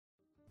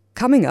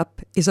Coming Up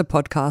is a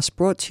podcast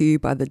brought to you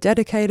by the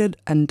dedicated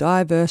and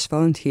diverse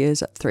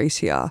volunteers at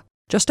 3CR.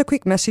 Just a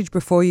quick message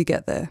before you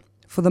get there.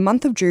 For the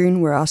month of June,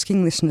 we're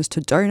asking listeners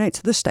to donate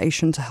to the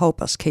station to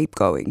help us keep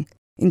going.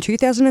 In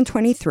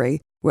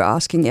 2023, we're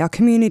asking our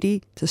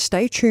community to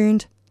stay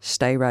tuned,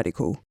 stay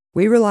radical.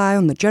 We rely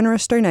on the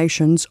generous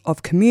donations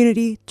of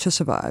community to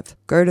survive.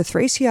 Go to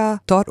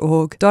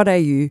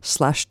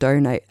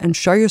 3cr.org.au/donate and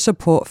show your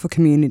support for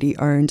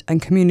community-owned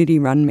and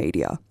community-run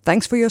media.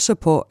 Thanks for your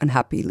support and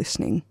happy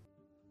listening.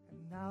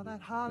 Now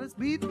that heart is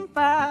beating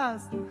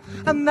fast,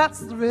 and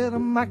that's the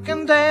rhythm I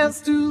can dance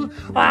to.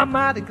 I'm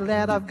mighty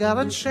glad I've got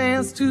a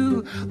chance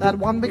to. That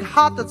one big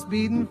heart that's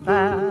beating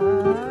fast.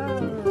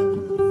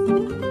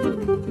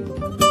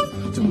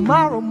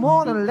 Tomorrow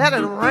morning let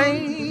it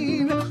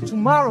rain.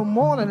 Tomorrow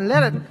morning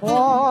let it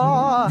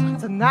pour.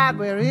 Tonight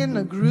we're in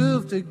the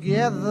groove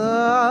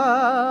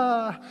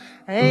together.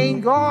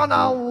 Ain't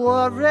gonna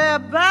worry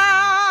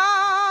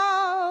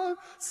about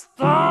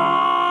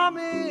stormy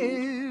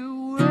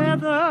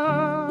weather.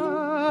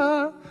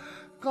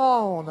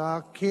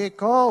 Gonna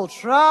kick old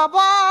trouble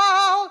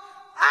out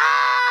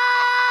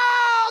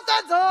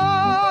the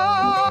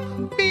door.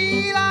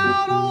 Beat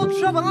out old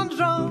trouble and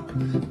drum.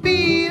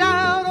 Beat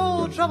out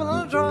old trouble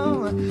and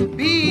drum.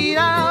 Beat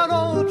out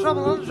old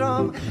trouble and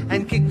drum.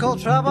 And kick old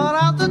trouble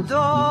out the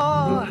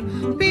door.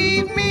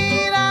 Beat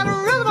me that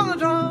rhythm on the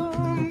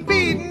drum.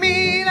 Beat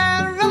me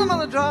that rhythm on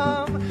the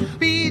drum.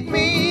 Beat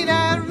me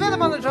that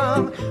rhythm on the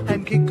drum.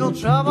 And kick old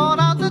trouble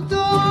out the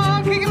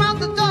door. Kick him out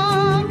the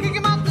door. Kick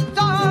him out the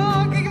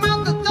door. Kick him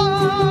out the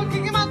door.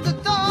 Kick him out the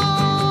door.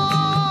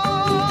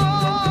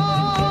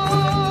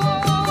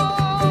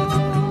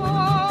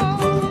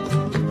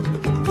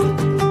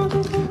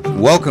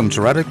 Welcome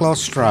to Radical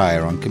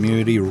Australia on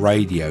Community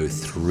Radio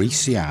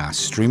 3CR,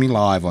 streaming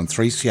live on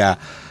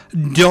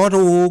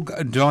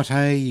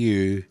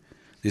 3cr.org.au.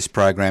 This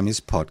program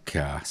is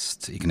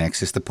podcast. You can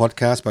access the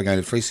podcast by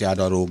going to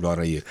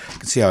 3cr.org.au. You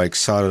can see how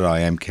excited I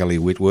am, Kelly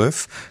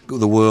Whitworth,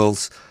 the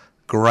world's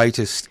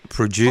greatest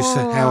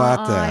producer. How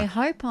art thou? I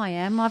hope I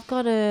am. I've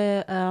got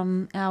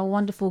our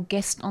wonderful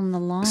guest on the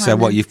line. So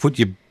what, you've put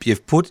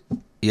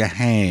your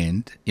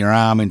hand, your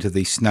arm into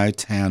the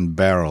Snowtown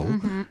barrel,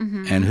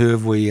 and who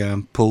have we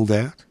pulled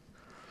out?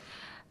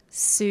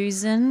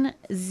 Susan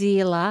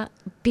Zela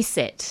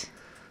Bissett.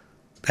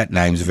 That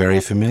name's very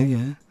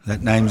familiar.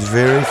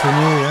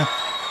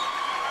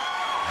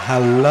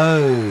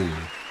 Hello,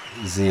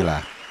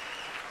 Zela.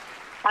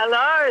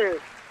 Hello.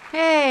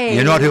 Hey.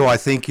 You're not who I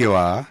think you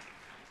are.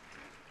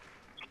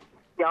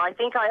 Yeah, I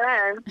think I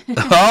am.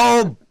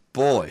 Oh,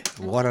 boy.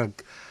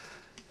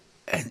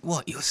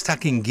 What, you're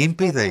stuck in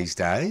Gympie these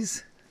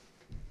days?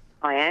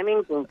 I am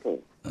in Gympie.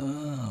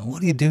 Oh,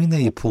 what are you doing there,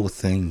 you poor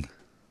thing?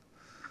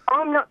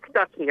 I'm not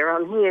stuck here.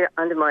 I'm here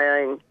under my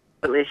own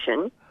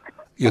volition.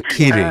 You're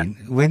kidding.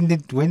 When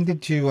did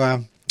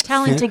you...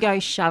 Tell him to go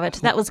shove it.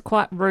 That was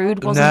quite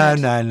rude, wasn't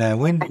it? No.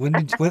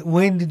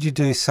 When did you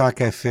do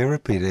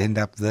psychotherapy to end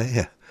up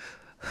there?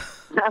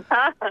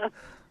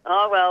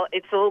 Oh, well,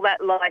 it's all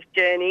that life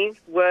journey,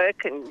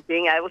 work and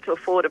being able to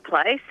afford a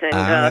place. And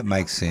that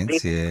makes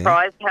sense, be yeah.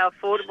 surprised how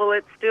affordable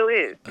it still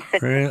is.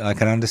 Really, I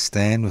can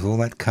understand with all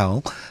that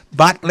coal.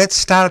 But let's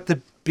start at the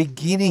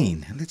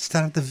beginning. Let's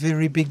start at the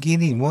very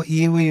beginning. What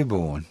year were you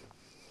born?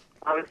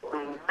 I was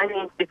born in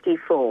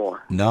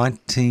 1954.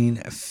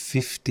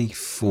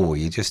 1954.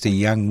 You're just a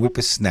young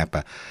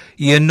whippersnapper.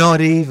 You're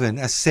not even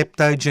a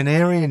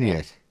septuagenarian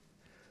yet.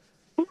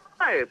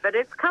 No, but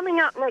it's coming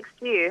up next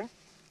year.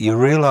 You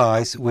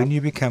realise when you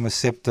become a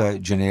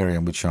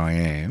septuagenarian, which I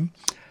am,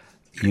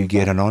 you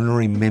get an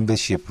honorary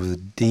membership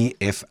with the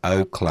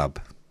DFO Club.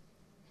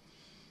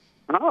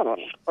 Oh,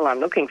 well, I'm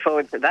looking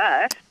forward to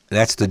that.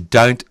 That's the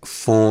Don't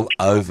Fall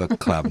Over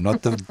Club,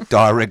 not the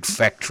Direct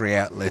Factory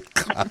Outlet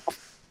Club.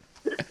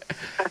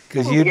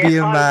 Because you'd be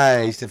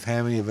amazed of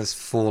how many of us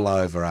fall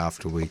over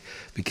after we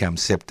become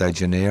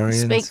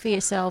septuagenarians. Speak for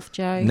yourself,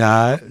 Joe.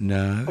 No,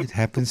 it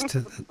happens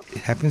to,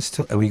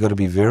 and we've got to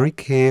be very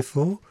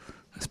careful,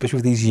 especially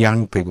with these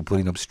young people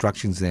putting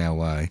obstructions in our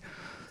way.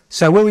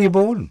 So where were you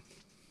born?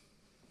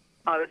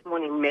 I was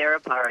born in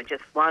Maryborough,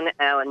 just 1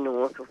 hour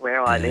north of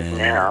where I live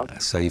now.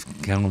 So you've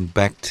gone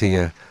back to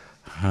your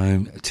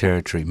home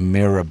territory,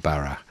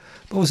 Maryborough.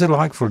 What was it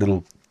like for a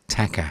little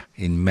tacker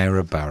in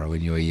Maryborough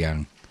when you were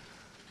young?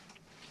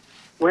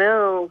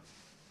 Well,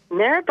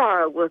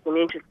 Maryborough was an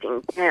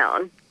interesting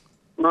town.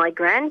 My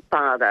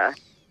grandfather,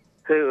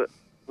 who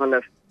on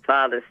the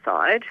father's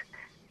side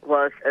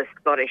was a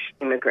Scottish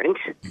immigrant,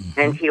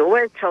 and he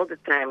always told the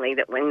family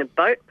that when the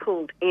boat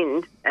pulled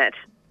in at,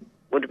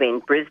 would have been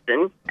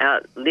Brisbane,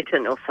 out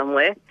Lytton or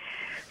somewhere,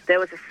 there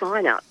was a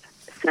sign up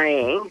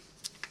saying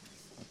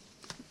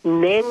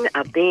men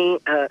are being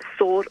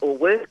sought or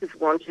workers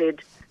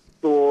wanted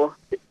for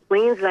the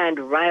Queensland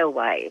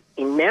Railway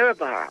in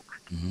Maryborough.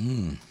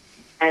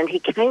 And he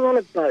came on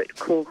a boat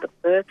called the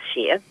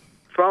Perthshire,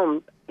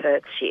 from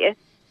Perthshire,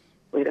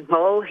 with a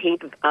whole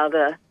heap of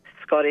other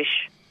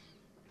Scottish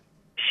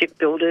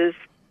shipbuilders,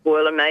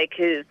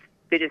 boilermakers,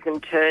 fitters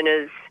and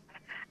turners,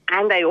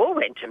 And they all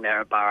went to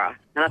Maryborough,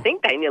 and I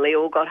think they nearly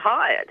all got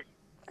hired.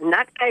 And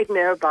that gave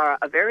Maryborough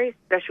a very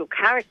special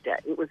character.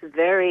 It was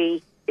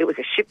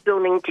a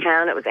shipbuilding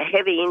town. It was a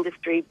heavy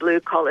industry,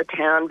 blue-collar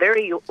town,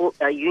 very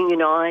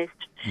unionised,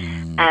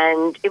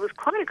 and it was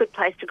quite a good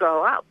place to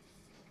grow up.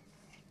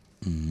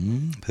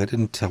 They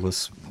didn't tell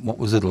us, what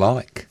was it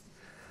like?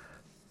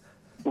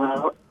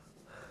 Well,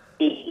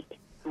 the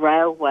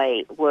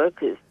railway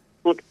workers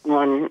put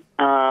on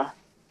a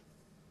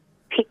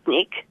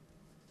picnic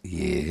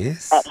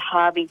at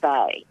Harvey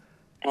Bay,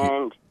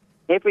 and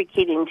every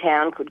kid in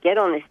town could get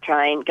on this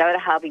train, go to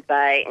Harvey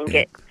Bay and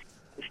get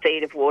a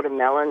feed of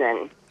watermelon,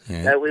 and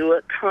so we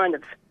were kind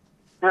of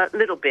a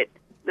little bit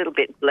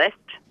blessed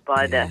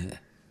by the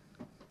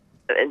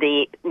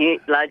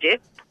largesse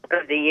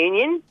of the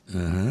union.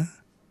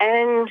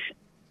 And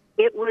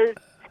it was,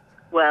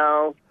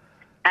 well,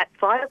 at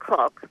 5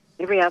 o'clock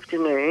every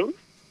afternoon,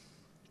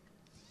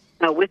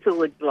 a whistle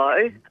would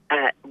blow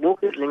at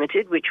Walkers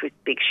Limited, which was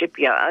big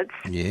shipyards.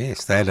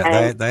 Yes, they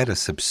had a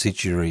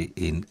subsidiary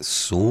in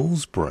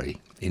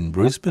Salisbury in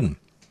Brisbane.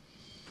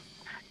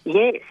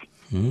 Yes.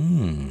 I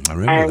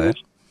remember that.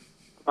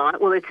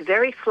 Right, well, it's a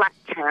very flat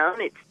town.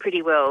 It's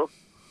pretty well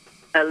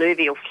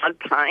alluvial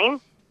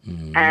floodplain.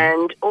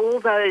 And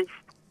all those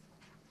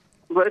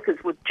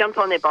workers would jump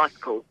on their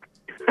bicycles.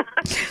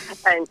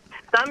 And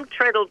some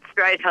treadled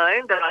straight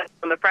home, but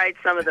I'm afraid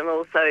some of them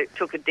also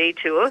took a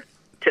detour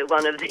to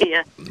one of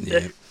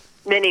the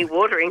many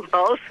watering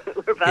holes that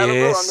were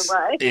available on the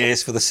way.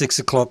 Yes, for the 6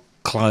 o'clock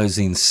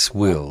closing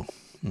swill.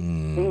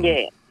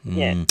 Yeah.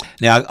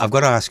 Now, I've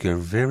got to ask you a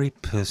very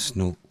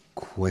personal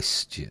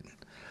question.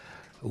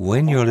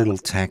 When you're a little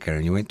tacker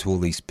and you went to all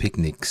these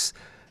picnics,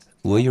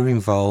 were you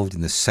involved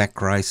in the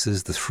sack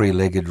races, the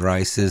three-legged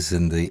races,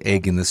 and the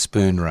egg in the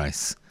spoon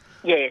race?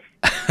 Yes,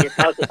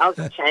 I was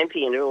a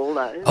champion at all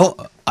those. Oh,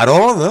 at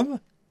all of them?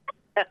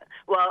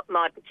 Well,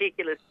 my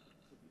particular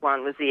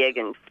one was the egg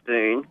and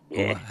spoon.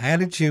 Yeah. Well, how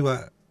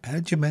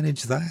did you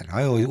manage that?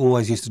 I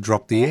always used to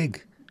drop the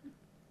egg.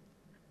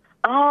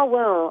 Oh,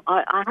 well,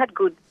 I had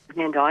good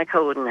hand-eye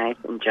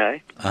coordination,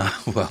 Joe.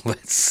 Well,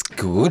 that's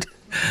good.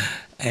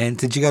 And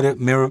did you go to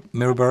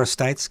Maryborough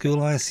State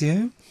School, I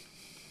assume?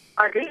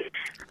 I did.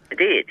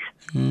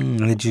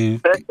 Did you?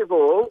 First of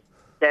all,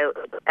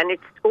 and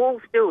it's all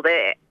still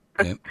there.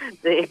 Yep.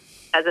 It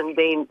hasn't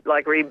been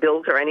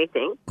rebuilt or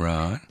anything.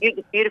 Right.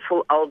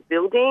 Beautiful old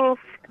buildings,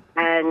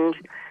 and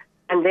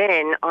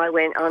then I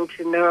went on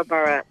to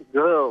Maryborough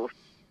Girls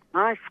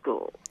High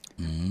School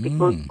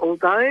because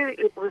although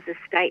it was a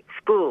state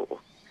school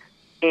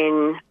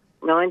in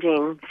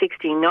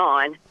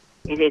 1969,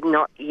 it had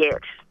not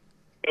yet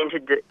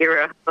entered the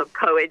era of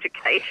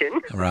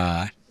co-education.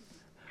 Right.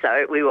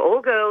 So we were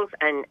all girls,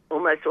 and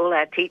almost all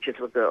our teachers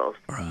were girls.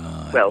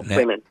 Right. Well,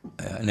 women.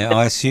 Now,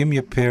 I assume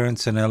your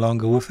parents are no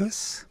longer with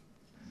us?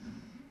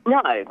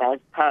 No,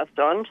 they've passed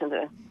on to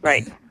the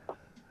great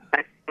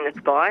back in the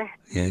sky.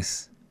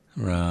 Yes.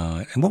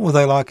 Right. And what were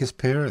they like as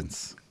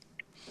parents?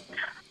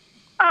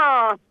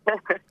 Oh,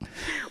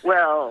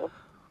 well,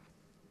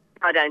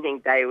 I don't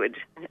think they would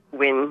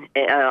win.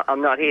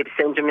 I'm not here to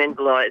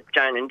sentimentalise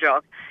Joan and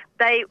Jock.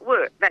 They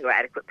were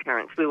adequate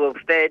parents. We were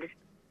fed,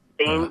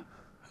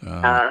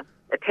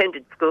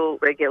 attended school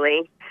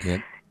regularly.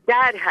 Yep.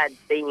 Dad had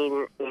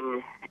been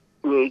in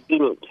New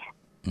Guinea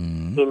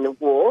in the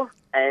war,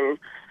 and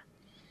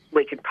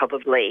we could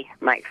probably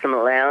make some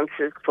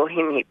allowances for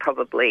him. He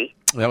probably...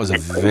 That was a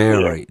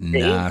very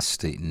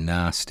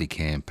nasty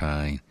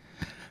campaign.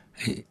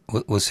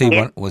 Was he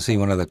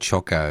one of the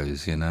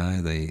chocos,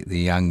 the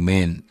young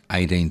men,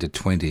 18 to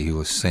 20, who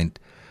were sent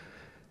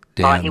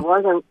down? Oh,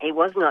 he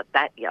was not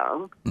that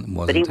young,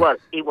 but he was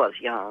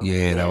young.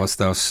 Yeah, they was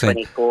sent.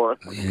 24.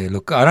 Yeah,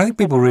 look, I don't think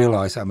people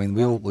realise. I mean,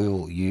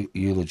 we'll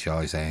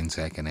eulogise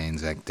Anzac and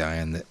Anzac Day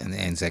and the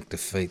Anzac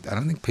defeat. I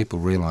don't think people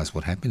realise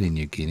what happened in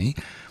New Guinea.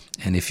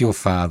 And if your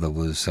father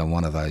was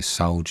one of those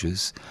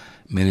soldiers,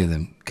 many of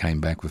them came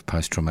back with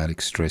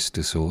post-traumatic stress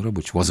disorder,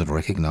 which wasn't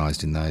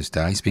recognised in those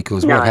days,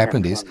 because what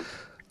happened is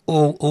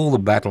all the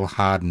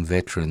battle-hardened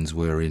veterans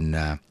were in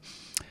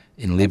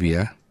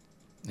Libya,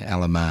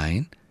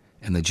 Alamein,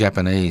 and the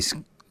Japanese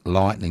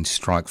lightning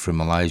strike from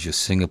Malaysia,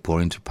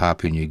 Singapore into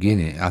Papua New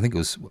Guinea. I think it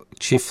was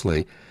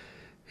Chifley.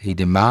 He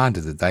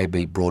demanded that they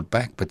be brought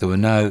back, but there were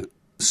no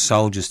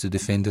soldiers to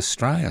defend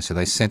Australia, so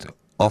they sent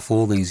off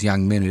all these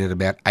young men who had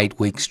about 8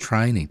 weeks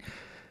training.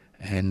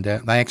 And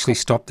they actually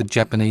stopped the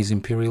Japanese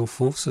imperial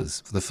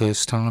forces for the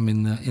first time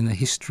in the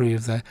history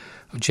of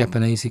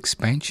Japanese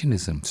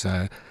expansionism.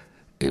 So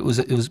it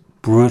was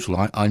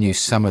brutal. I knew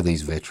some of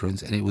these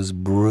veterans, and it was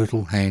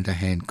brutal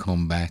hand-to-hand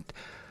combat.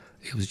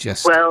 It was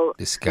just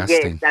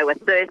disgusting. Yes, they were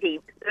 30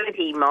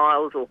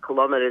 miles or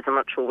kilometres, I'm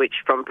not sure which,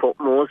 from Port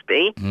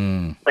Moresby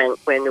when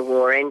the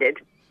war ended.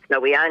 So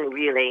we only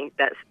really,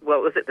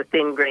 the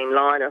thin green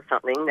line or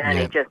something? They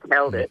only just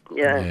held it,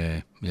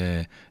 Yeah.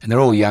 And they're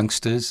all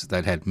youngsters.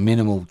 They'd had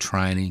minimal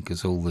training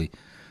because all the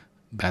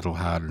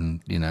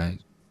battle-hardened,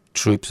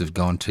 troops had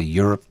gone to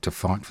Europe to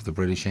fight for the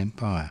British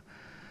Empire.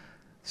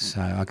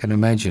 So I can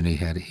imagine he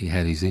had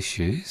his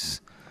issues.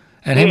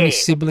 And how many Yeah.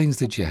 siblings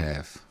did you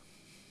have?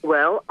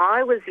 Well,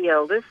 I was the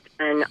eldest,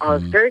 and I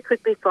was very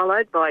quickly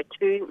followed by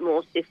two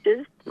more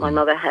sisters. My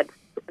mother had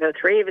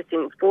three of us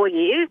in 4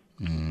 years.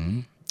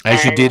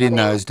 As you And did in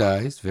then- those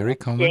days, very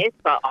common. Yes,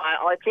 but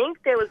I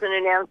think there was an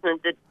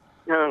announcement that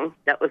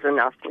that was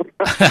enough.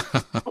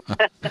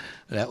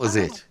 That was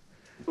it.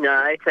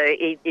 No, so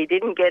he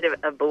didn't get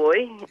a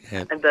boy,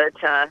 Yep. but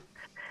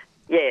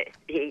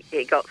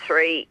he got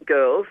three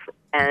girls,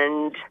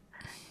 and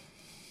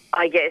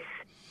I guess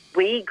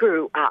we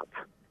grew up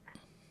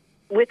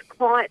with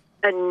quite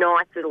a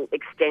nice little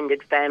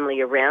extended family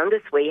around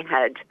us. We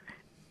had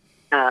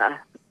a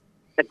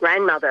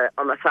grandmother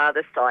on my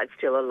father's side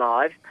still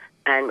alive,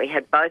 and we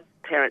had both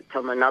parents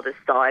on my mother's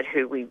side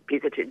who we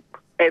visited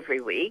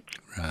every week.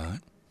 Right.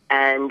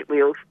 And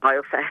I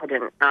also had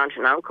an aunt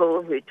and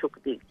uncle who took a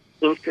big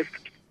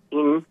interest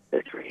in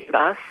the three of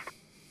us,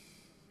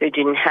 who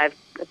didn't have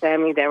a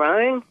family of their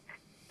own.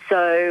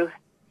 So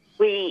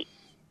we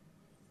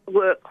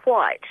were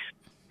quite...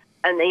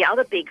 And the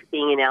other big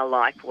thing in our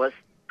life was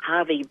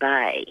Harvey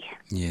Bay.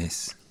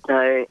 Yes.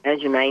 So,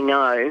 as you may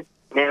know,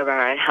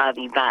 Narrabri and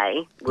Harvey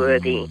Bay were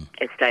the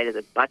estate of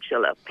the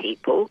Butchulla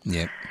people.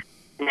 Yep.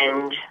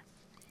 And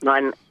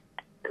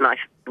my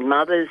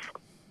mother's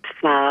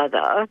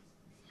father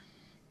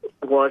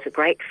was a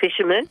great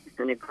fisherman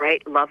and a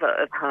great lover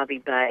of Harvey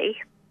Bay,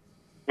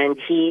 and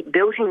he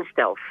built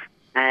himself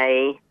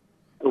a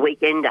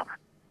weekender,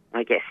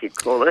 I guess you'd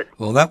call it.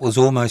 Well, that was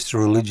almost a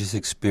religious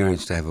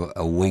experience to have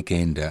a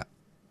weekender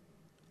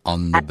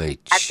on the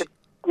beach.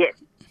 Yes,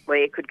 where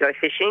you could go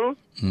fishing.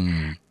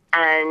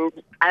 And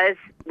as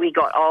we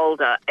got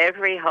older,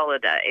 every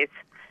holidays,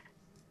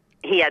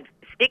 he had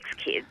 6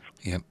 kids.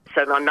 Yep.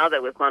 So my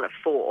mother was one of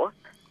 4.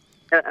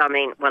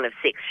 One of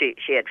 6.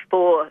 She had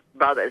 4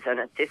 brothers and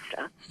a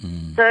sister.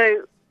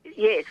 So,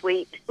 yes,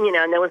 and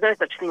there was no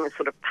such thing as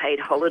sort of paid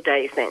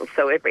holidays then.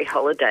 So every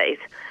holidays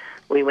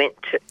we went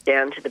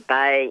down to the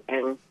bay,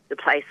 and the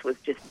place was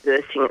just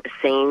bursting at the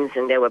seams,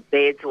 and there were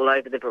beds all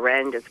over the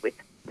verandas with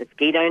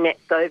mosquito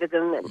nets over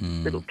them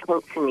and little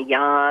tents in the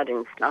yard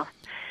and stuff.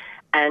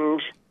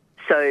 And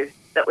so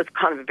that was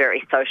kind of a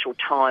very social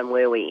time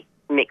where we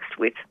mixed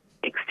with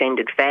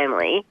extended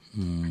family.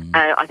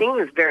 I think it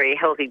was a very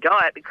healthy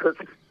diet because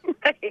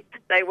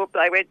they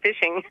went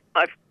fishing.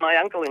 My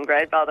uncle and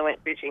grandfather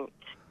went fishing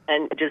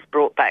and just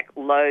brought back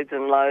loads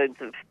and loads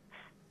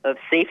of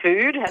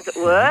seafood, as it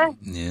were.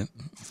 Yeah.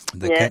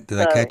 Did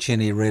they catch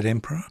any red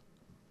emperor?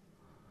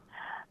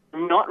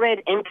 Not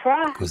red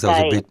emperor. Because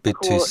that was a bit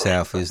too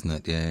south, isn't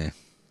it? Yeah.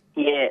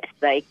 Yes,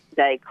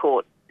 they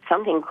caught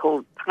something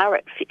called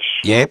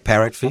parrotfish. Yeah,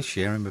 parrotfish.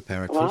 Yeah, I remember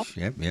parrotfish.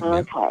 Yep.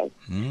 Okay.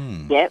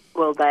 Yep.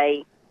 Well,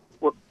 they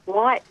were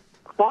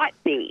quite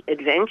the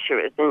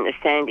adventurers in the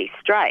Sandy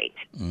Strait,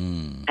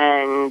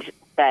 and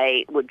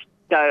they would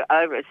go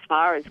over as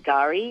far as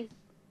Gary,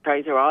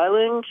 Fraser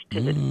Island,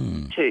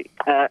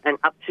 and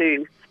up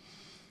to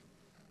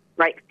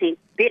Great Sea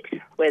Spit,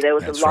 where there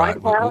was That's a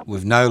right. lighthouse.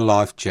 With no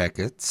life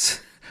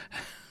jackets.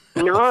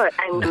 No,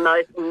 and the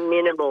most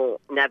minimal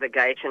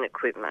navigation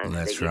equipment.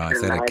 That's that you right. If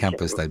can they had a imagine.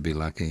 compass, they'd be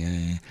lucky.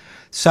 Yeah.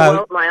 So,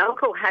 Well, my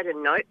uncle had a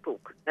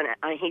notebook, and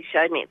he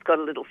showed me. It's got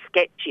a little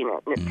sketch in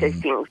it, and it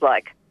says things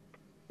like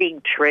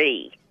 "big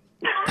tree,"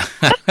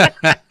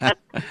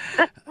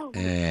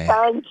 yeah,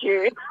 "sand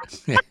dune."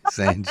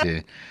 sand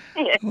dune.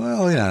 Yeah.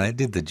 Well, it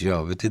did the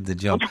job. It did the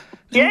job.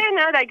 Yeah,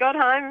 no, they got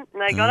home.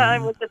 They got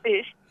home with the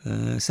fish.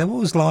 So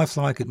what was life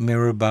like at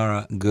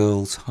Maryborough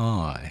Girls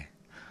High?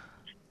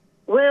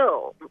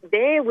 Well,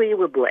 there we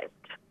were blessed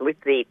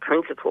with the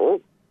principal,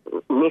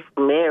 Miss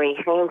Mary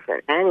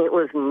Hanson, and it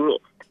was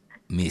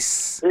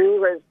Miss.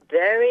 who was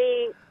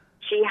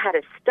she had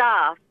a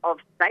staff of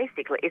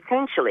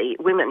essentially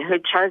women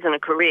who'd chosen a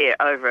career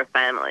over a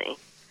family.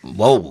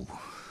 Whoa.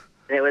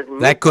 There was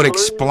That could Miss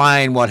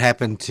explain what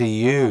happened to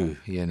you,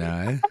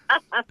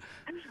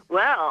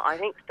 Well, I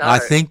think so. I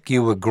think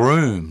you were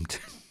groomed.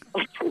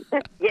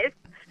 Yes,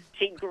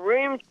 she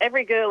groomed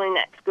every girl in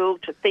that school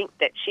to think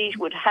that she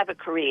would have a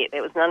career.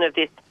 There was none of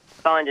this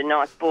find a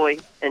nice boy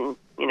and,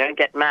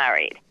 get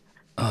married.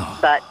 Oh.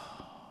 But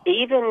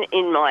even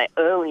in my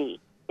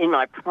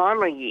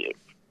primary years,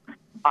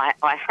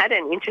 I had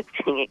an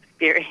interesting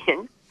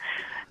experience.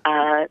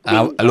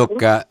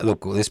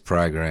 Look, this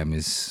program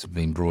is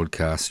being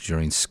broadcast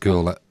during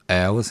school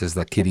hours as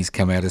the kiddies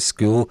come out of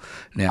school.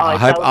 Now, I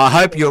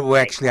hope you're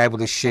actually able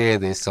to share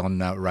this on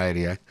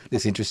radio,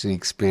 this interesting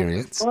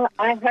experience. Well,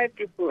 I hope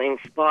this will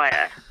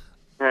inspire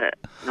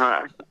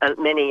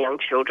many young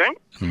children.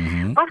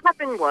 Mm-hmm. What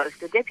happened was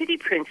the deputy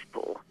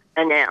principal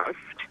announced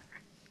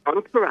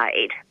on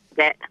parade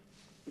that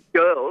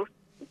girls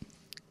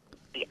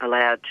be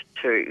allowed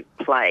to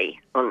play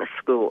on the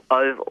school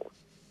oval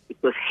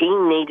because he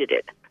needed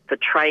it for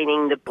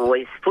training the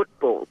boys'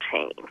 football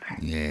team.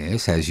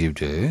 Yes, as you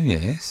do,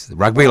 yes. The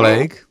rugby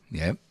league,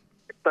 yep.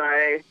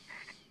 So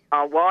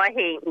why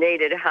he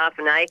needed half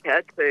an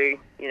acre to,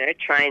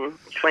 train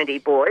 20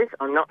 boys,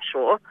 I'm not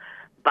sure.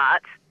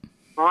 But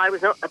I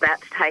was not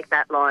about to take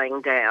that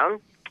lying down,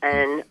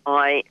 and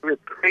I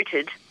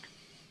recruited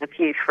a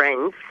few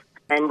friends,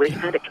 and we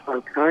had a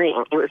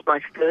campaign. It was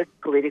my first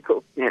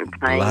political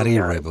campaign. Bloody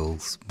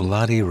rebels.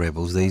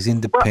 These Well,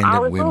 independent I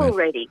was women.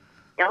 already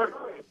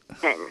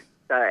 10,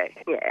 so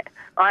yeah,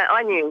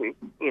 I knew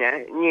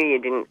you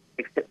didn't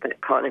accept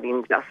that kind of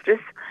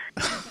injustice.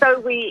 So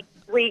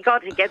we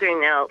got together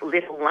in our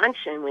little lunch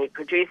and we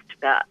produced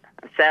about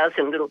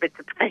 1,000 little bits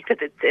of paper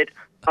that said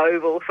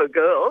 "Oval for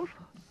Girls"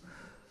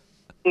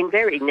 in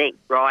very neat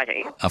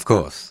writing. Of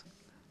course.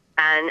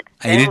 And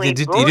You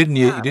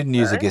didn't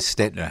use a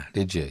Gestetner,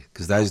 did you?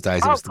 Because those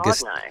days it was the God,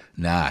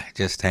 No,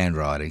 just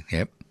handwriting.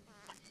 Yep.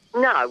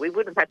 No, we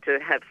would have had to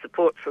have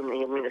support from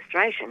the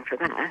administration for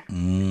that.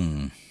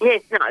 Mm.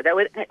 Yes, no, they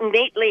were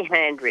neatly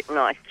handwritten,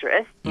 I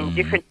stress, in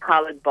different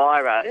coloured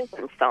biros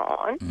and so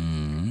on.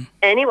 Mm.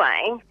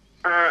 Anyway,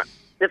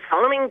 the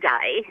following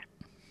day,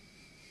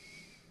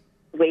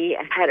 we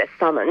had a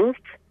summons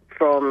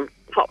from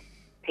Top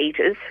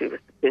Peters, who was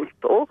the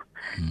principal,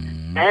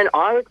 and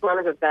I was one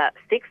of about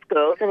 6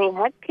 girls, and he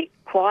had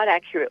picked quite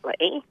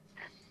accurately,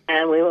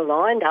 and we were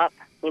lined up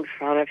in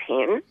front of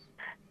him,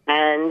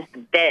 and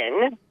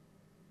then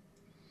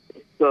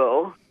this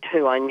girl,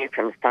 who I knew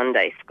from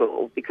Sunday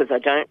school, because I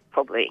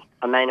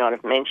may not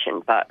have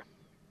mentioned, but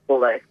all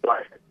those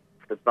guys at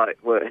the boat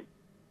were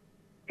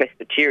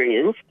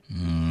Presbyterians.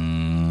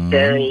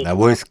 They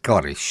were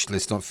Scottish,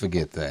 let's not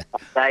forget that.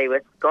 They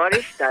were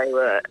Scottish, they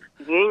were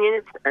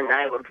unionists, and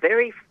they were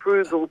very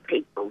frugal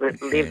people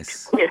that lived,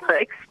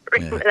 extremely.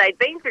 They'd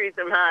been through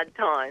some hard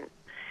times.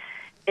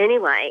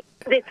 Anyway,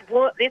 this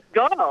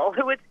girl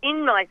who was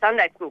in my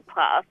Sunday school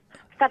class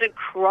started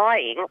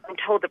crying and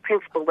told the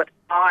principal that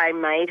I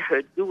made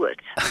her do it.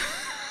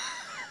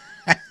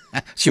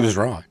 She was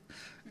right.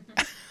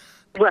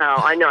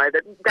 Well, I know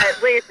that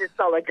where's the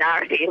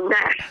solidarity in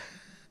that?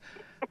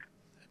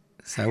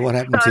 So what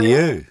happened to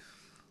you?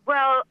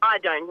 Well, I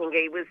don't think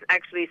he was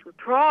actually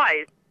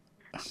surprised.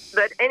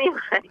 But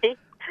anyway,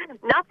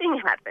 nothing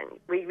happened.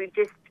 We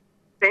just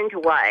went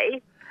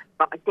away,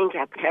 but I think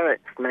our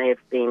parents may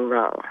have been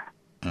wrong.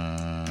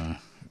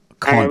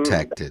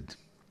 Contacted.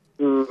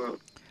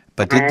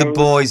 But did the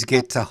boys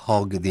get to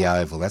hog the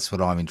Oval? That's what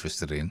I'm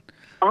interested in.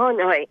 Oh,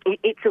 no,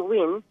 it's a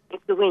win.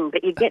 It's a win,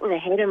 but you're getting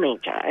ahead of me,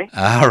 Joe.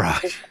 All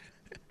right.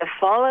 The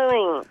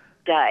following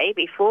day,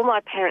 before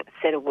my parents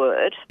said a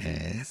word,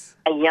 Yes.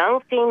 a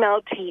young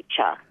female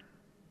teacher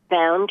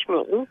found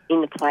me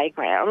in the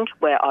playground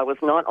where I was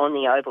not on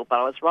the oval, but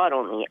I was right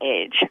on the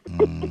edge,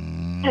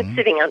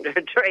 sitting under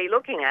a tree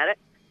looking at it.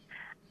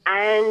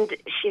 And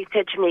she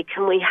said to me,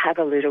 "Can we have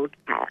a little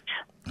chat?"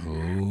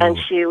 Ooh. And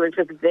she was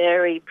a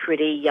very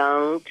pretty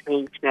young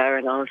teacher,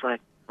 and I was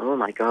like, "Oh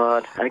my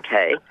God,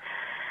 okay."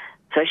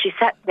 So she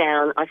sat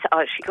down.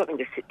 She got me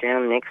to sit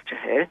down next to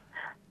her,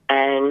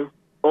 and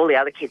all the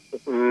other kids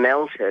just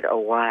melted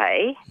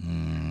away.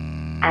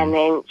 And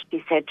then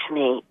she said to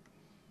me,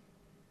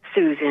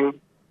 "Susan,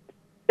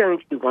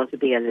 don't you want to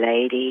be a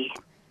lady?"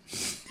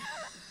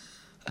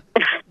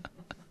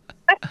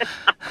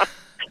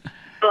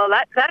 Well,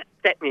 that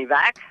set me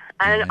back,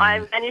 and I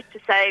managed to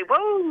say,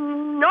 "Well,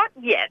 not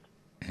yet."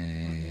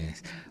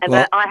 Yes.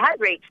 But I had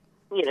reached,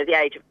 the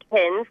age of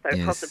 10,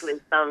 so possibly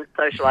some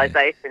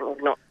socialisation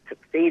had not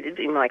succeeded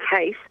in my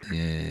case.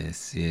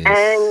 Yes.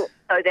 And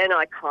so then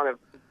I kind of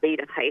beat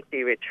a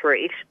hasty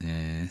retreat.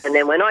 Yes. And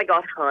then when I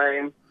got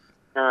home,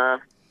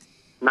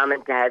 Mum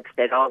and Dad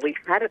said, "Oh, we've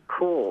had a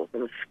call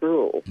from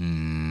school."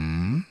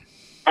 And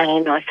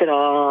I said,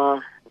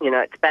 "Oh,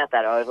 it's about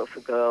that Oval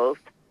for Girls."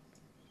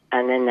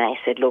 And then they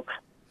said, "Look,"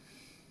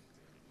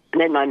 and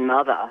then my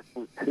mother,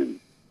 who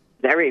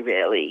very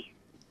rarely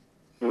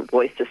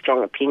voiced a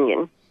strong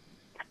opinion,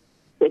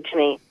 said to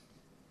me,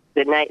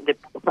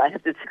 I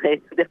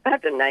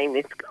have to name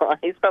this guy,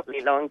 he's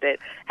probably long dead,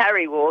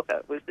 Harry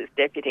Walker was this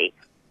deputy.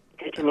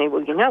 He said to me,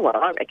 "Well, you know what,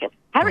 I reckon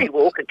Harry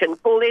Walker can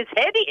pull his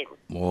head in."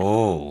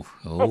 Whoa.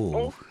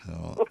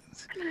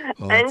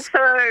 And so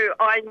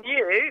I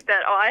knew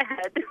that I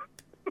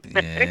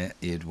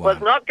was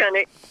not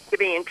going to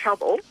be in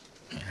trouble.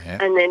 Yeah.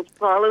 And then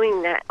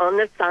following that, on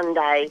the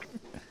Sunday,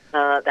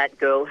 that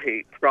girl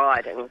who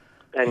cried and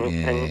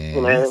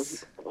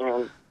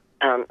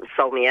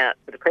sold me out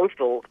to the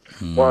principal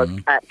was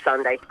at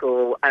Sunday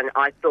school, and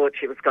I thought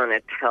she was going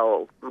to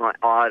tell my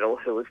idol,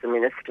 who was the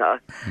minister,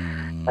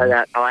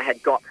 that I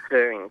had got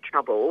her in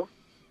trouble.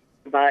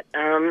 But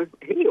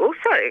he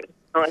also,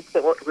 I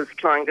thought, was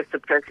trying to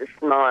suppress a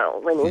smile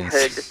when he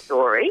heard the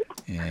story.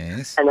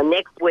 Yes. And the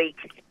next week,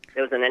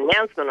 there was an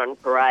announcement on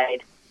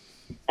parade,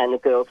 and the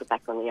girls are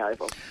back on the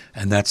Oval.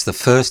 And that's the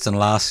first and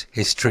last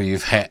victory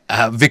you've had,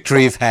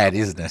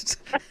 isn't it?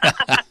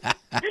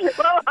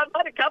 Well, I've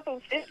had a couple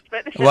since,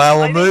 but... Well,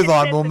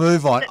 we'll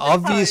move on.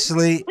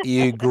 Obviously,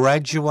 you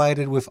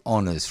graduated with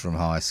honours from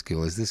high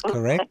school. Is this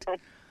correct?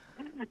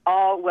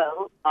 Oh,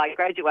 well, I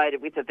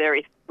graduated with a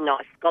very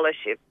nice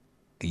scholarship.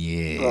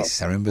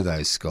 Yes, I remember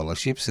those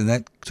scholarships, and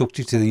that took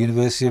you to the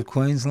University of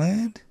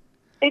Queensland?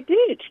 It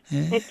did.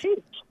 Yeah. It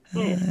did.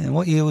 Yeah.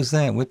 What year was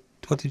that? What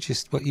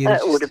year?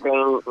 It would have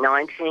been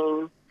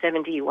 19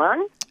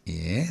 1971.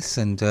 Yes,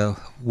 and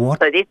what?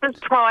 So this was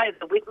prior to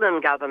the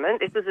Whitlam government.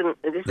 This is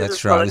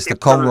That's a right. It's the scholarship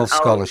Commonwealth from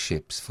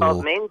scholarships for.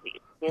 old Menzies.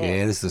 Yeah,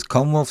 there's this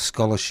Commonwealth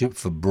scholarship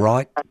for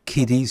bright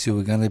kiddies who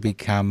are going to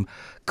become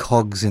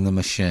cogs in the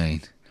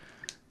machine.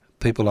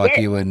 People like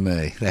you and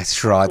me.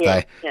 That's right.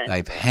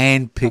 They've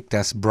handpicked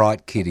us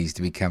bright kiddies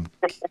to become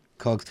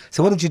cogs.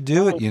 So what did you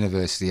do at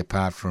university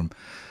apart from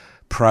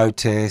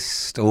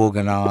protest,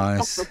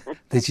 organise?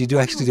 Did you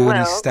actually do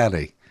any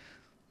study?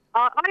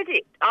 I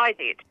did.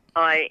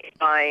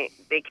 I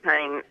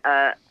became.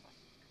 The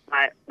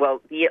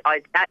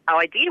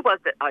idea was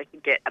that I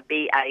could get a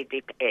BA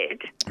Dip Ed.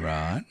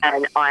 Right.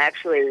 And I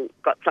actually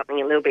got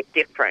something a little bit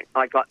different.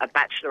 I got a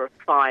Bachelor of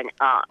Fine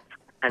Arts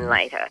and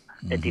later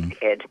a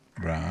Dip Ed.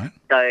 Right.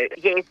 So,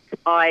 yes,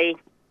 I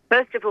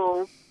first of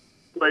all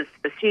was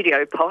a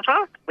studio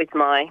potter with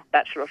my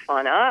Bachelor of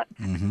Fine Arts.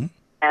 Mm-hmm.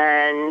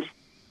 And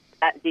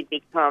that did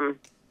become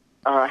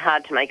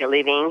hard to make a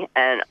living,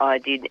 and I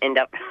did end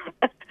up,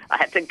 I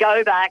had to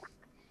go back,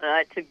 and I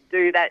had to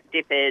do that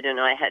Dip Ed, and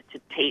I had to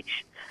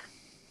teach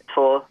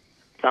for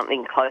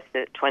something close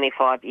to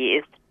 25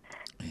 years,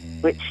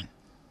 which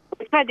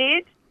I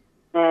did,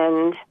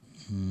 and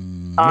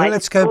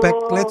let's go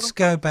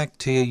back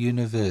to your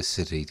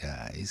university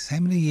days. How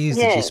many years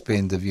did you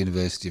spend at the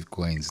University of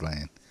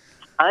Queensland?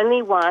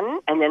 Only one,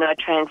 and then I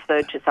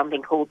transferred to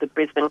something called the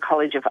Brisbane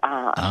College of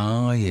Art.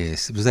 Oh,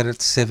 yes. Was that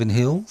at Seven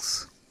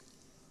Hills?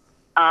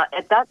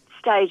 At that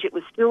stage, it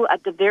was still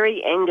at the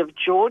very end of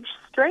George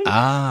Street.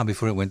 Ah,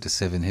 before it went to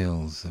Seven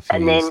Hills a few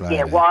and years then,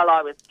 later. while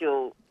I was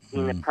still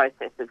in the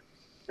process of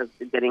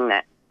getting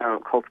that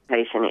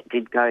qualification, it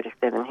did go to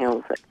Seven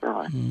Hills at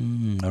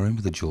time. I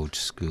remember the George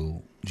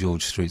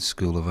Street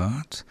School of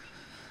Art.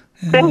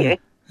 Didn't you?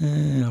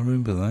 Yeah, I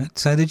remember that.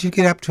 So did you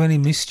get up to any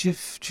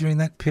mischief during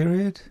that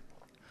period?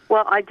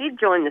 Well, I did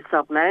join the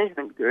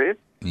self-management group.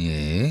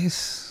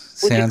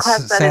 Yes. Would you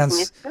class that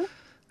as mischief?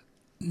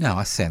 No,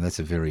 that's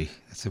a very.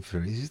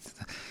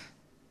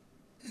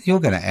 You're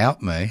going to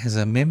out me as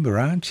a member,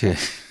 aren't you?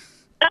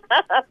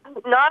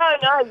 No,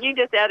 you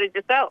just outed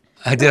yourself.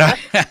 Did I?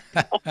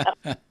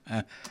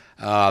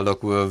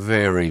 Look, we were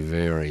very,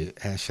 very,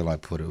 how shall I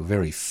put it,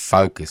 very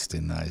focused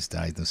in those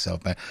days in the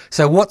self-management.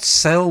 So what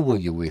cell were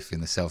you with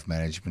in the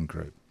self-management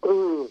group?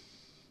 Were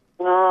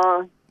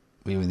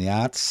you in the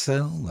arts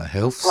cell, the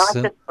health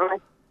cell?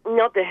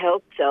 Not the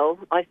health cell.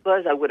 I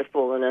suppose I would have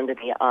fallen under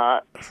the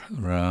arts.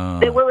 Right.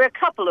 There were a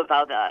couple of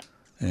other,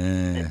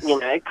 Yes.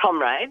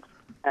 comrades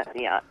at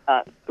the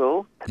art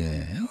school.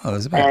 Yeah, well, it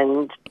was about...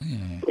 It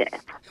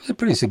was a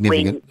pretty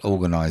significant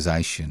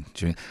organisation.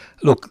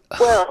 Look...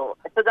 Well,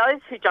 for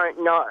those who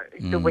don't know,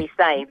 we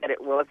say that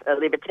it was a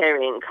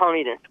libertarian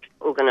communist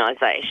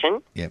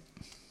organisation. Yep.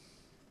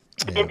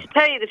 Yeah. And to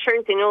tell you the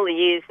truth, in all the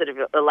years that have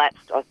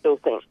elapsed, I still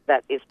think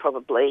that is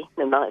probably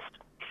the most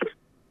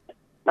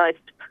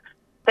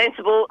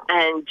sensible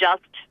and just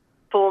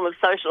form of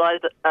social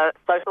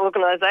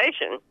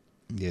organisation.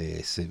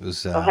 Yes, it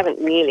was... I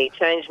haven't really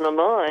changed my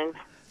mind.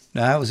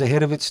 No, it was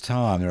ahead of its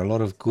time. There are a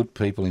lot of good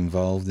people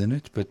involved in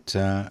it, but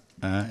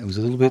it was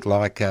a little bit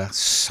like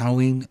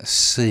sowing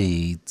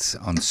seeds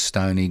on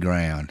stony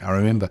ground. I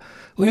remember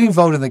we were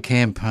involved in the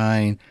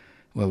campaign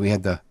where we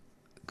had the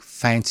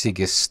fancy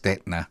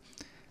Gestetner,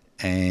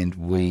 and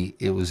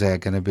it was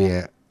going to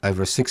be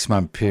over a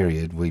 6-month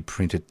period. We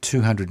printed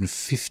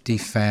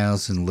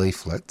 250,000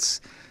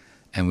 leaflets,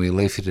 and we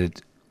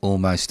leafleted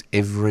almost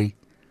every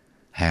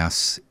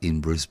house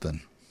in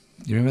Brisbane.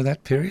 You remember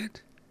that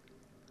period?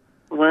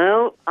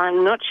 Well,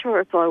 I'm not sure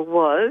if I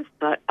was,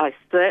 but I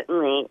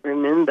certainly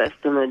remember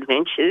some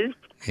adventures.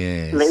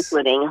 Yes.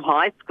 Leafleting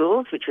high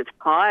schools, which was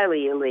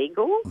highly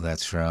illegal.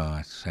 That's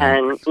right.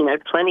 And,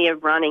 plenty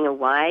of running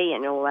away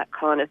and all that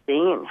kind of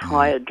thing, and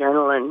high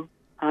adrenaline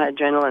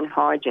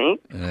hijinks.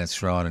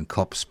 That's right, and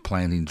cops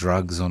planting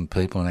drugs on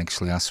people and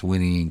actually us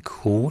winning in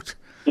court.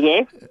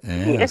 Yes.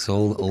 Yeah, that's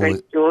all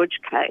the George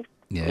case.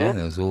 Yeah,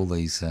 there was all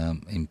these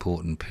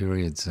important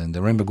periods. And I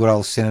remember good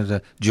old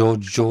Senator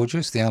George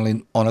Georges, the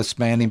only honest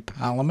man in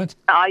Parliament.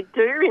 I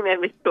do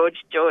remember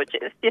George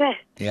Georges, yeah.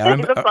 Yeah, I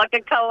remember, he looked like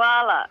a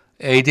koala.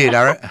 He did.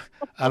 I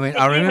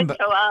remember.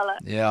 Koala.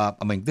 Yeah,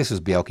 this was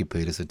Bjelke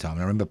Peters at the time.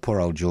 I remember poor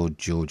old George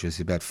Georges,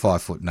 about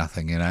 5 foot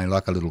nothing,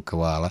 like a little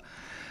koala.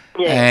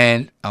 Yeah.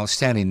 And I was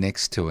standing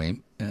next to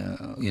him,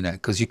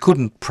 because you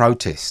couldn't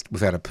protest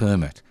without a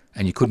permit,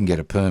 and you couldn't get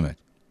a permit.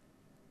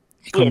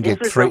 You couldn't this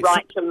was the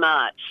right to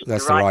march.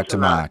 That's the right to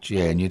march,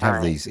 yeah. And you'd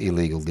have these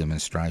illegal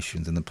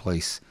demonstrations, and the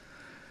police,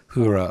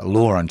 who are a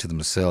law unto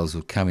themselves,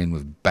 would come in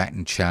with bat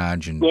and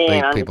charge and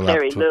beat people up.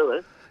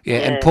 Lewis. Yeah,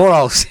 and poor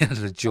old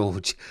Senator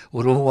George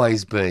would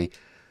always be,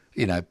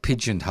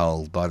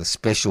 pigeonholed by the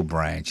special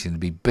branch and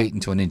be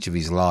beaten to an inch of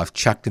his life,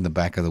 chucked in the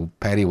back of the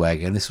paddy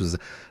wagon. And this was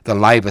the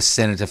Labor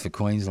senator for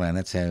Queensland.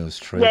 That's how he was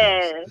treated.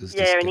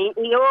 And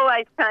he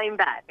always came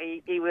back.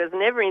 He was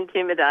never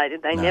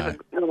intimidated. They never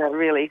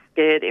really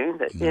scared him.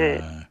 But,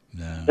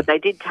 but they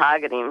did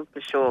target him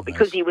for sure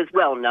because he was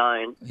well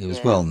known. He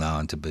was well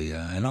known to be,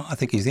 and I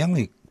think he's the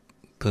only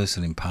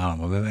person in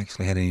Parliament I've ever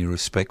actually had any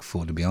respect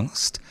for, to be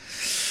honest.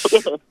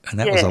 And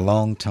that was a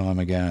long time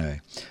ago.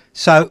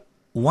 So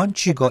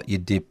once you got your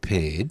dip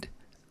paired,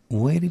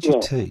 where did you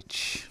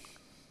teach?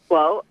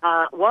 Well,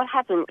 what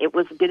happened, it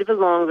was a bit of a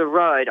longer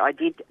road. I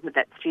did with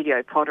that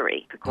studio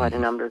pottery for quite a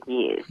number of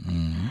years.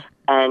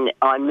 And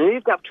I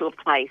moved up to a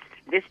place,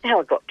 this is how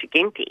I got to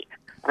Gympie.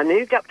 I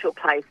moved up to a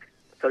place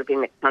sort of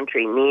in the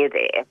country near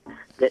there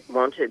that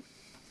wanted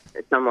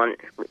someone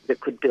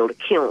that could build a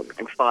kiln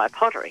and fire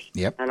pottery.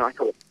 Yep. And I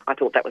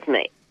thought that was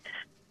me.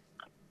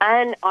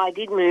 And I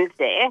did move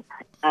there,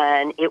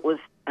 and it was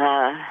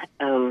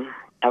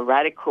a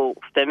radical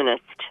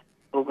feminist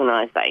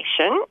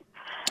organisation.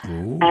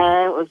 And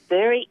it was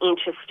very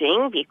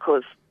interesting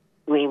because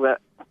we were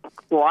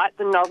quite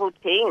the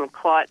novelty and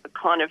quite the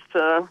kind of,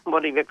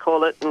 what do you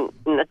call it,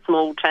 in a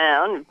small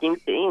town of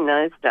Gympie in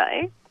those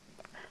days.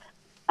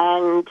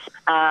 And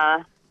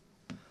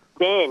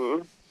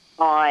then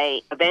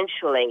I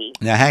eventually...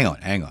 Now, hang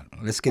on.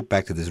 Let's get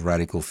back to this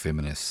radical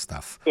feminist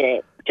stuff.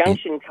 Yeah,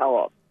 Junction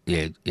Co-op.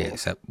 Yeah.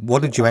 So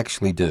what did you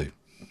actually do?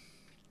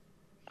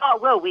 Oh,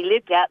 well, we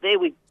lived out there.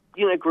 We,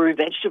 grew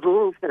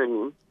vegetables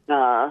and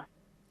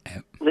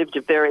lived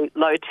a very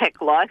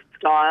low-tech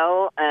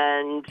lifestyle.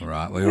 And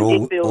right, we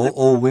were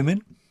all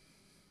women?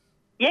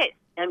 Yes,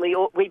 and we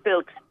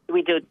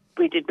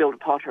did build a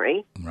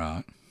pottery.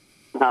 Right.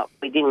 But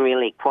we didn't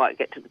really quite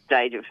get to the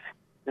stage of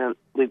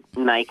with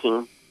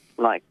making,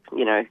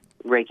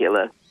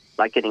 regular,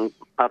 like getting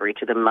pottery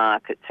to the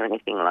markets or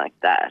anything like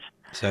that.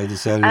 So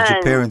did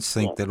your parents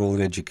think that all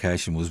that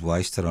education was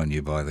wasted on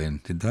you by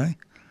then, did they?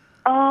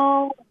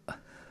 Oh,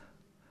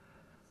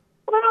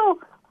 well,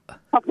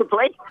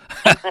 probably.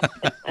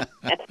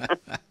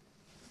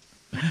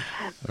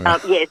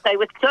 Yes, they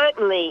were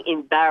certainly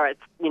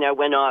embarrassed,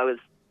 when I was,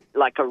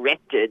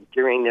 arrested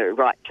during the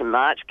Right to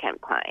March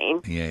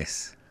campaign.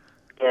 Yes.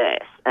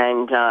 Yes,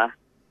 and,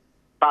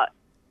 but,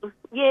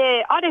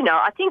 yeah, I don't know.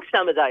 I think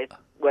some of those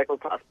working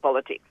class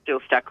politics still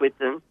stuck with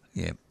them.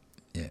 Yeah.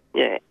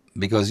 Yeah.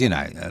 Because, the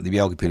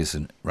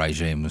Bjelke-Petersen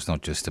regime was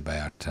not just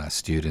about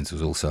students, it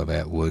was also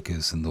about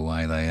workers and the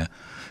way they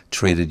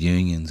treated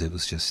unions. It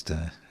was just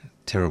a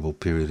terrible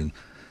period in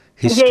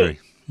history.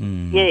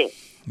 Yeah.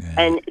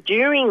 And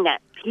during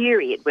that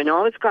period, when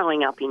I was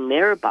growing up in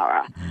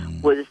Maryborough,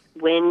 was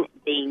when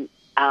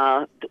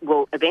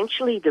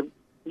eventually the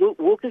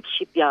Walker's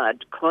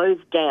shipyard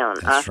closed down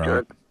after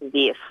a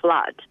severe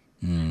flood.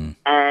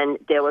 And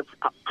there was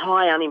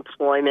high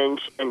unemployment,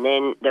 and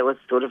then there was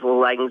sort of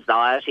all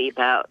anxiety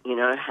about,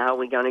 how are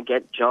we going to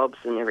get jobs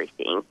and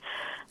everything.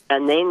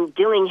 And then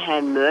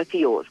Dillingham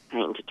Murphy Ores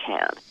came to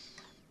town.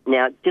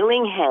 Now, the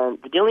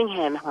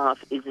Dillingham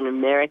half is an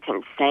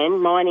American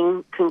sand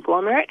mining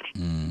conglomerate,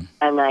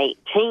 and they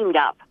teamed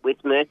up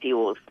with Murphy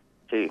Ores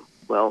to,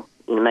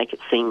 make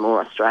it seem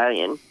more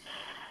Australian.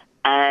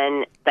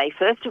 And they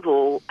first of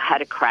all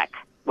had a crack.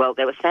 Well,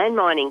 there was sand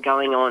mining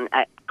going on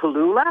at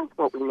Kalula,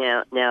 what we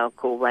now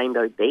call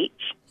Rainbow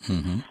Beach,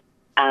 and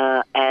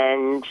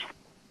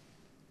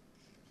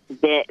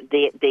the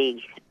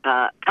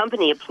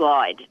company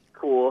applied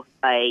for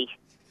an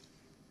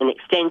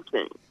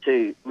extension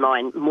to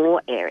mine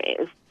more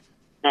areas.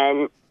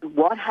 And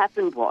what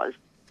happened was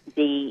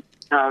the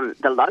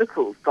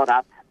locals got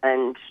up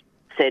and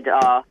said,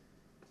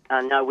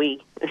 no,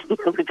 we've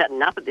had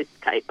enough of this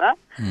paper.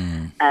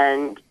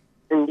 And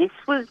this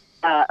was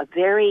a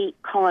very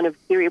kind of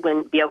period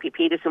when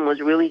Bjelke-Petersen was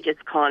really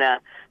just kind of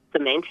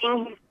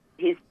cementing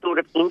his sort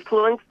of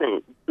influence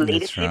and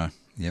leadership,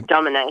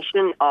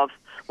 domination of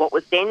what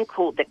was then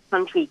called the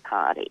Country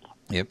Party.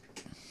 Yep.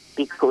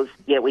 Because,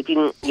 we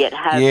didn't yet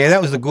have... Yeah,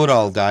 that was the good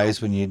old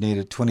days when you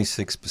needed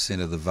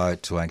 26% of the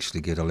vote to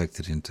actually get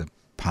elected into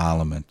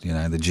Parliament, the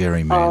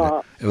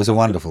gerrymander. It was a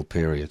wonderful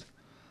period.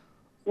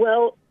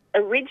 Well,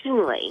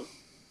 originally,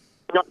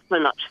 not so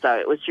much so.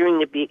 It was during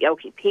the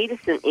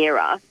Bjelke-Petersen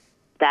era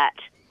that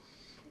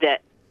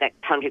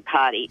Country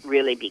Party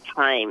really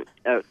became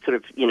a sort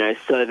of,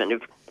 servant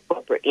of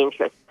corporate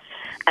interests.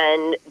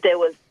 And there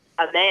was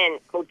a man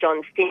called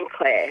John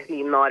Sinclair, who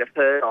you might have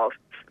heard of,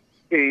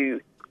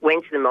 who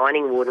went to the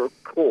Mining Warden's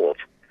Court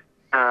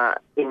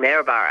in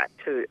Maryborough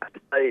to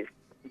oppose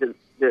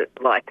the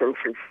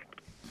licences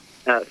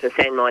for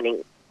sand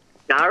mining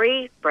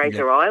Surrey,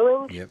 Fraser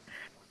Island. Yep.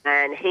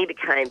 And he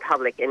became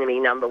public enemy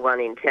number one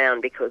in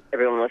town because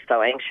everyone was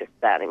so anxious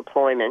about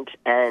employment,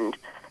 and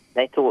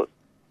they thought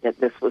that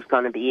this was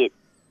going to be it.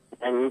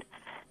 And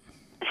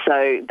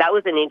so that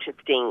was an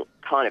interesting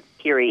kind of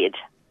period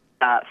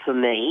for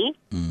me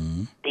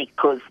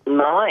because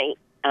my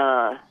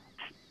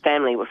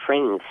family were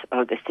friends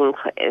of the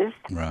Sinclairs.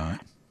 Right.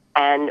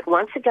 And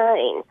once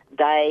again,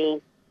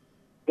 they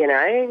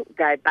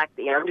backed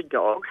the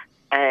underdog,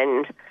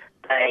 and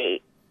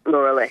they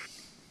more or less,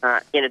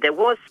 there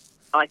was,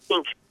 I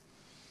think,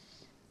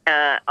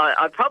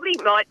 I probably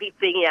might be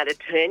thinking out of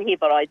turn here,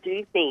 but I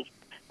do think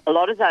a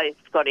lot of those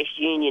Scottish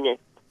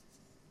Unionists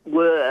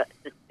were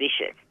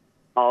suspicious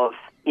of,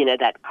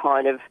 that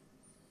kind of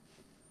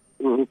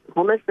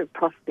promise of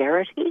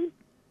prosperity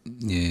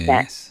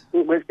Yes. that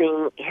it was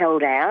being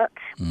held out.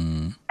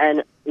 And,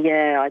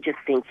 I just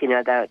think, they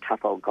were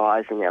tough old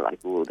guys and they're like,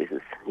 oh, this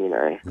is,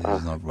 This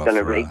is not right going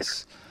to for read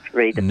us.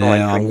 read the fine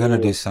Now, I'm print. going to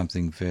do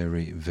something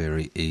very,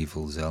 very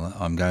evil, Zela.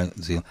 I'm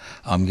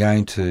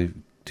going to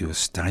do a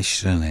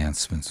station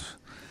announcement.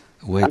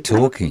 We're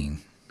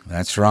talking,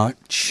 that's right,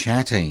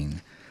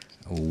 chatting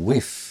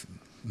with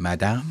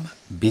Madame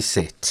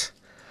Bissett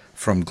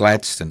from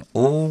Gladstone,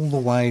 all the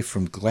way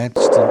from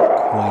Gladstone,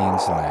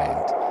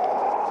 Queensland.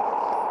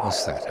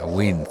 What's that? A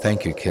win.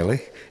 Thank you, Kelly.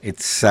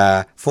 It's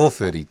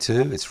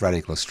 4:32. It's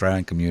Radical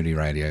Australian Community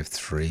Radio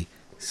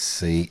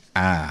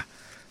 3CR.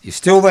 You're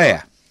still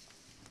there?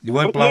 You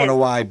weren't blown Yes.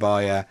 away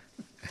by...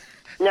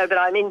 No, but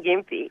I'm in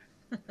Gympie.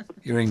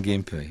 You're in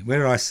Gympie. Where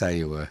did I say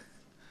you were?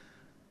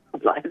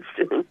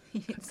 Gladstone. You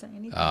didn't say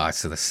anything. Oh,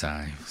 it's the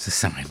same. It's the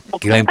same.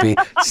 Gympie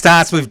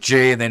starts with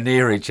G and they're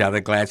near each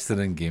other, Gladstone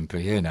and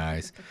Gympie. Who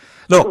knows?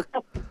 Look,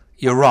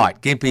 you're right.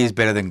 Gympie is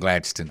better than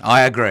Gladstone.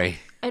 I agree.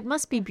 It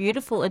must be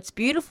beautiful. It's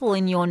beautiful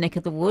in your neck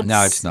of the woods.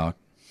 No, it's not.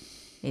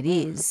 It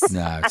is.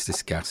 No, it's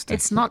disgusting.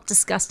 It's not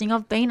disgusting.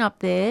 I've been up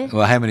there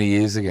Well, how many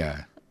years ago?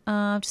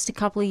 just a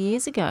couple of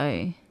years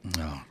ago.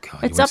 Oh,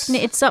 God. It's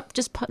up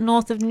just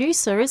north of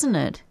Noosa, isn't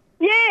it?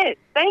 Yes,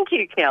 thank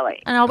you,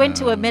 Kelly. And I went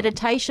to a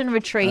meditation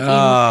retreat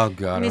Oh,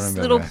 God. in I this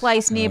remember little that.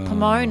 place near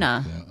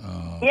Pomona.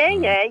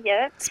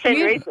 Yeah.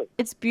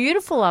 It's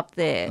beautiful up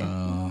there.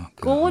 Oh,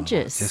 God.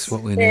 Gorgeous. Just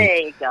what we There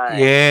need. you go.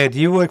 Yeah, do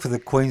you work for the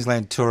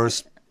Queensland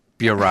Tourist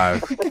Bureau,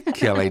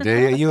 Kelly,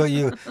 do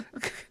you?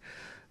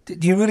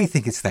 Do you really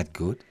think it's that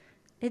good?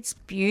 It's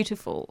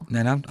beautiful.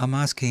 No, I'm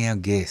asking our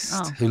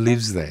guest who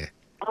lives there.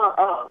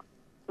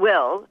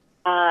 Well,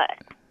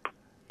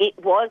 it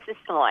was the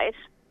site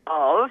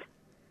of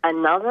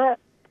another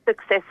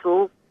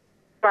successful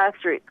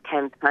grassroots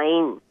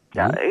campaign,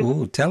 Joe.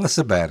 Ooh, tell us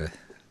about it.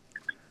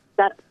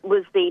 That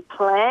was the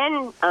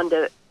plan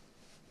under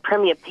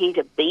Premier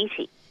Peter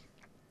Beattie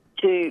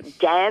to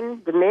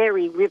dam the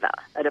Mary River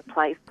at a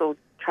place called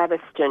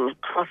Traveston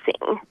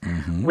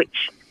Crossing,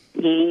 which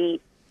it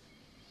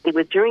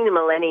was during the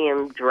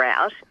Millennium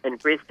Drought in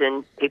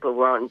Brisbane. People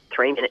were on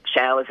 3-minute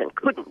showers and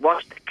couldn't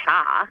wash the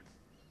car.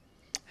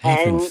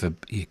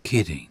 You're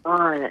kidding.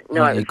 Oh,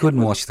 no, You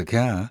couldn't wash the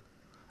car.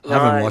 I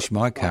haven't washed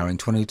my car in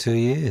 22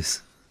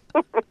 years.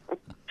 well,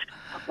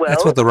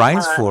 That's what the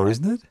rain's for,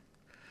 isn't it?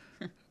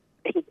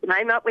 he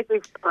came up with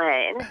this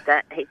plan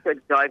that he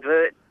could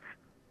divert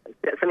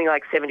something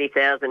like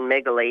 70,000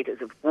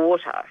 megalitres of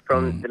water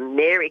from the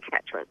Mary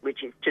catchment,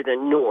 which is to the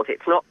north.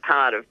 It's not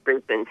part of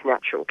Brisbane's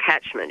natural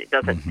catchment. It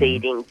doesn't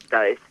feed into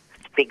those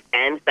big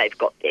dams they've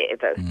got there,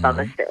 the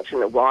Somerset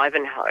and the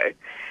Wivenhoe.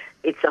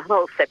 It's a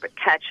whole separate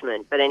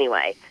catchment. But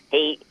anyway,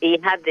 he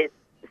had this,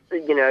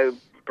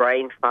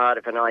 brain fart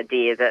of an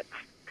idea that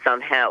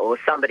somehow, or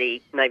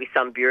somebody, maybe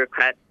some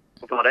bureaucrat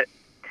got it,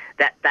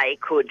 that they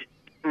could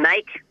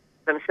make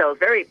themselves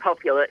very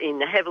popular in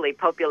the heavily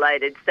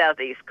populated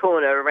southeast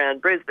corner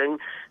around Brisbane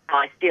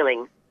by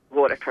stealing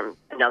water from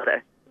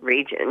another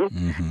region.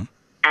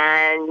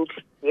 And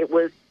it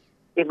was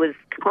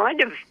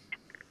kind of,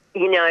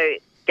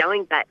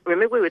 going back.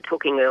 Remember we were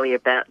talking earlier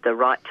about the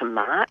Right to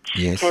March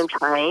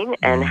campaign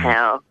and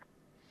how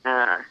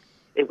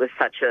it was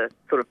such a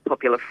sort of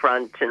popular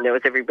front, and there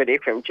was everybody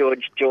from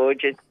George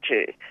Georges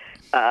to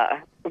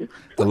The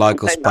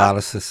local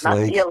Spartacus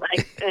League.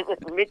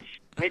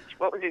 Mitch,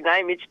 what was his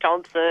name? Mitch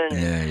Thompson.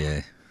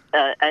 Yeah.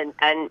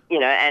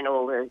 And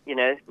all the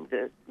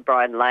the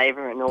Brian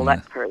Laver and all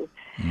that crew,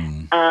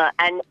 and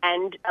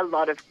a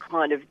lot of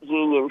kind of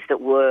unions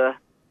that were,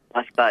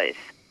 I suppose,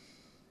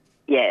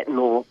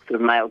 more sort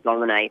of male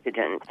dominated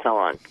and so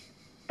on.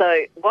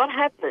 So what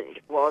happened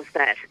was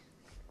that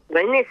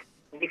when this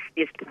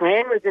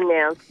plan was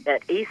announced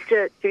at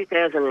Easter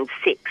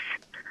 2006,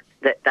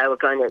 that they were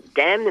going to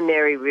dam the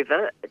Mary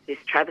River at this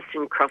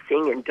Traveston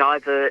crossing and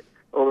divert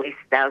all these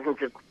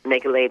thousands of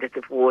megalitres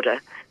of water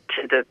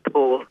to the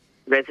poor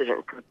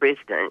residents of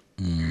Brisbane.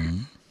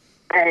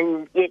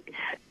 And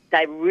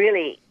they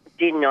really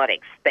did not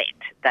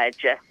expect. They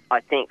just, I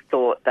think,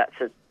 thought that's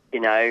a,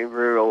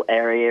 rural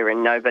area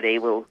and nobody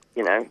will,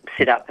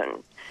 sit up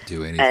and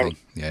do anything.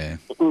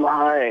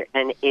 No,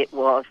 and it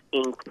was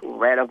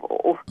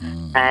incredible.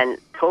 And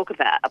talk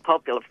about a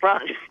popular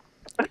front.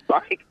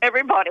 Like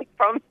everybody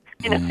from,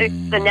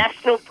 the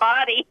National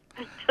Party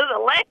to the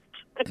left.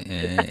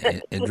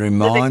 It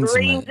reminds the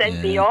me. Greens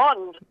and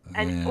beyond,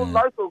 and for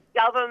local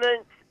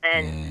governments,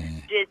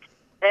 and just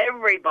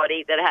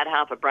everybody that had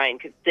half a brain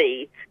could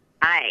see,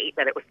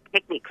 that it was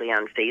technically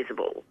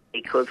unfeasible,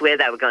 because where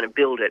they were going to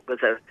build it was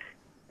a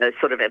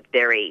sort of a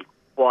very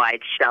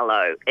wide,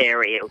 shallow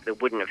area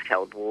that wouldn't have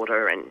held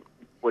water and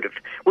would have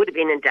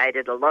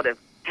inundated a lot of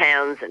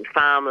towns and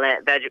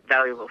farmland,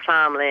 valuable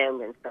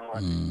farmland and so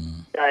on.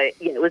 So,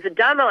 it was a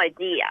dumb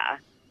idea,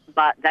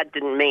 but that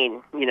didn't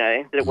mean,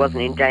 that it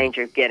wasn't in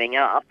danger of getting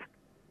up.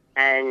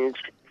 And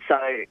so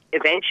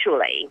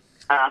eventually,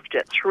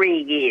 after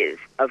 3 years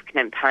of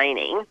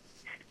campaigning,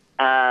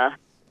 it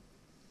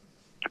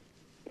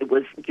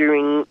was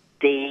during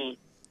the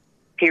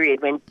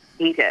period when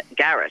Peter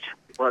Garrett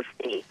was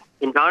the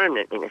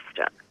Environment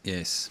Minister.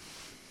 Yes.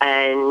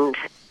 And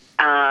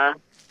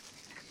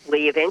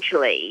we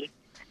eventually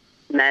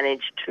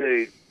managed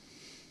to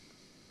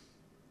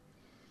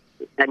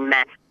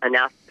amass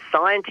enough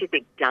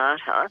scientific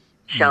data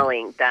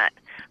showing that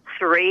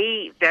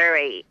 3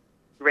 very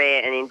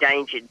rare and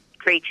endangered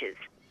creatures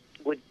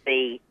would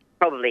be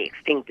probably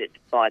extincted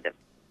by the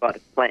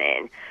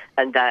plan,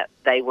 and that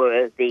they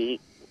were the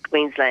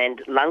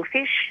Queensland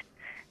lungfish.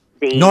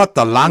 Not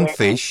the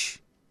lungfish.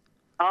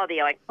 Oh, the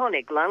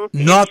iconic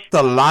lungfish. Not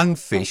the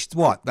lungfish.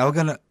 What? They were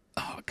going to...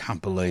 Oh, I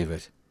can't believe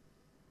it.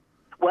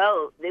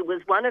 Well, there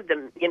was one of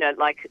them,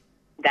 like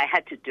they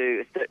had to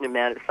do a certain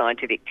amount of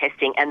scientific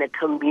testing, and the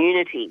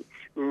community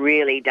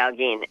really dug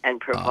in and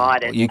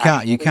provided... You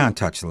can't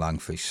touch the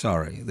lungfish,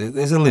 sorry.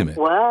 There's a limit.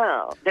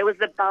 Wow. There was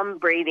the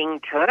bum-breathing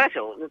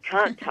turtle. You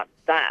can't touch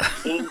that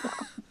either.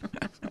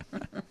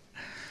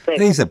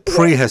 These are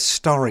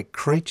prehistoric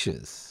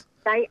creatures.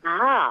 They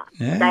are.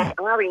 Yeah. They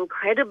are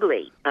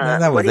incredibly...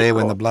 they were there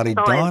when the bloody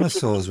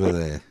dinosaurs were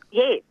there.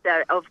 Yes,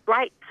 they're of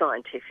great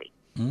scientific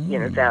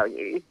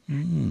value.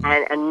 And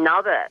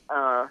another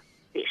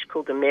fish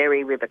called the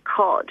Mary River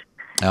cod.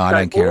 No, I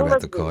don't care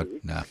about the cod.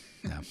 No.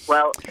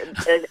 Well,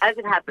 as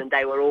it happened,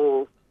 they were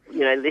all,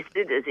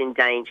 listed as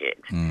endangered.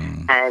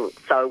 And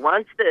so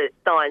once the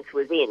science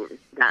was in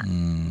that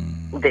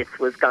this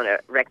was going to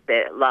wreck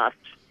their last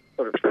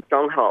sort of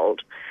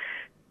stronghold,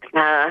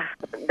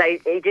 they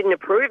didn't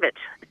approve it.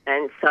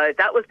 And so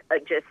that was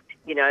just,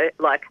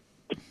 like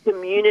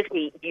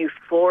community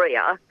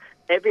euphoria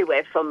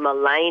everywhere from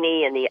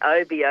Mullaney and the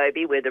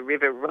Obi, where the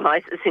river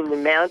rises in the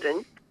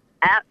mountains,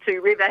 out to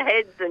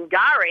Riverheads and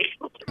Gari.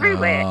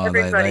 Everywhere.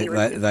 Everybody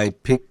they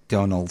picked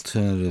on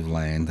alternative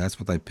land. That's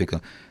what they picked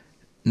on.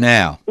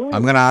 Now,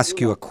 I'm going to ask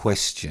you a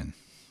question.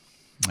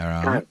 All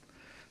right?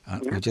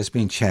 We've just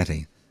been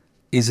chatting.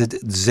 Is it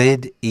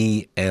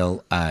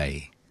Zela?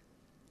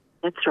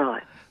 That's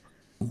right.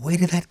 Where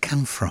did that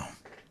come from?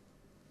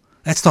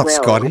 That's not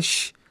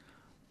Scottish.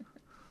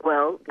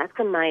 Well, that's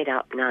a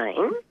made-up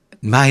name.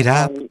 Made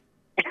up? What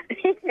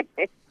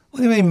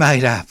do you mean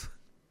made up?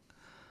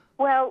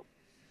 Well,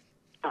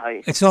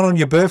 it's not on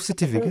your birth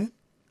certificate?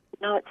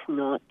 No, it's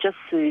not. Just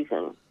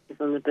Susan is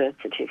on the birth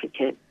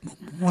certificate.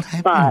 What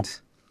happened?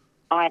 But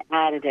I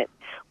added it.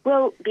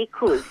 Well,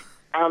 because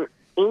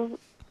in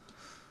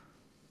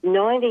when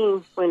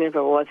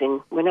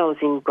I was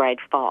in grade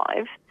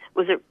 5,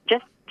 was it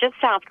just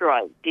after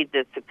I did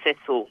the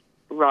successful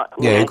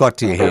it got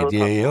to your head.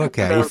 Yeah,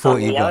 okay. You thought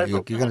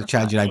you're going to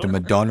change your name to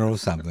Madonna or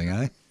something,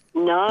 eh?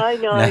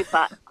 No,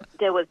 but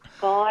there was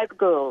 5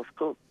 girls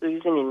called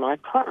Susan in my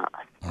class.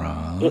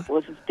 Right. It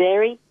was a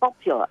very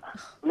popular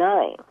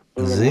name.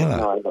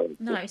 Zela.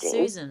 No,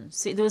 Susan.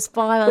 There was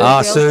 5 other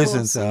girls.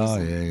 Susan's.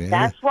 Susan. Yeah.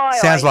 That's why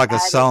sounds I like a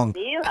added song.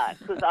 Zela,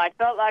 because I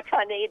felt like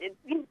I needed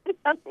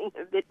something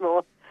a bit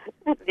more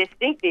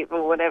distinctive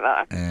or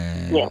whatever.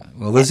 Yeah.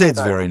 Well, the Z's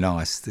very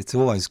nice. It's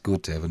always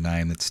good to have a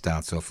name that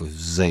starts off with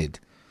Z.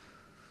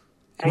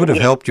 It would have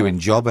helped you in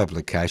job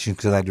applications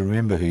because they'd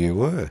remember who you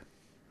were.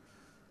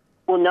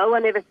 Well, no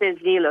one ever says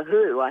Zela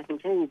who, I can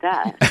tell you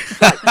that.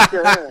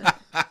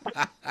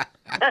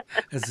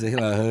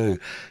 Zela who.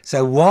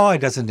 So why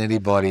doesn't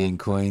anybody in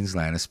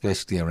Queensland,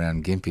 especially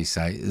around Gympie,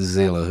 say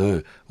Zela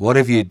who? What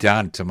have you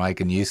done to make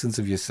a nuisance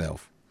of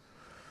yourself?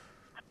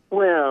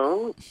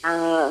 Well,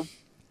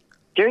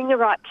 during the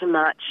Right to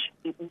March,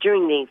 the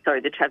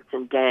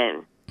Traveston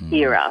Dam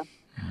era,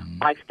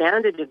 I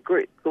founded a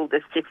group called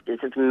the Sisters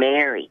of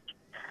Mary,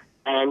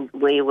 and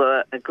we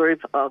were a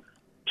group of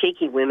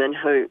cheeky women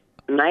who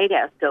made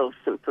ourselves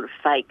some sort of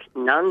fake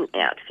nun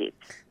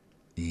outfits.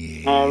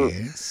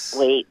 Yes. And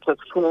we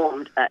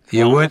performed at...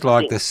 You weren't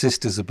like the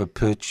Sisters of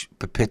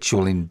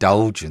Perpetual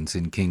Indulgence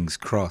in King's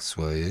Cross,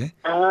 were you?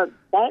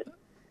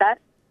 That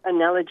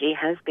analogy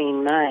has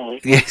been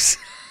made. Yes.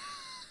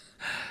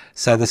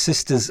 So the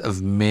Sisters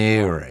of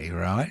Mary,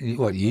 right?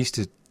 What, you used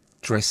to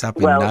dress up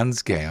in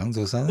nuns' gowns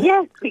or something?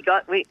 Yes,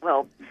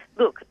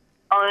 look,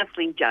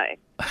 honestly, Joe,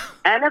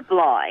 Anna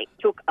Bligh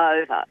took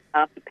over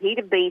after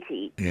Peter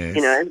Beattie,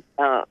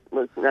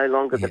 was no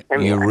longer the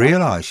Premier. You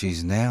realise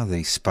she's now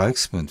the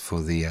spokesman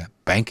for the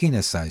Banking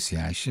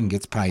Association,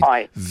 gets paid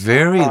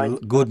very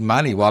good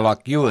money, while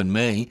like you and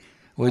me,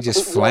 we're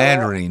just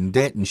floundering in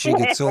debt and she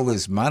gets all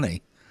this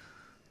money.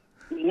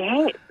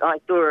 Yes, I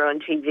saw her on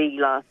TV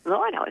last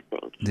night, I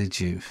think. Did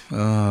you?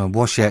 Oh,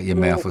 wash out your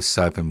mouth with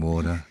soap and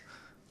water.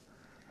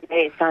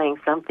 Yeah, saying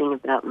something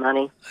about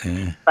money.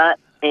 Yeah. But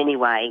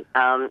anyway,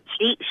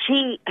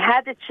 she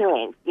had the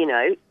chance,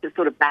 to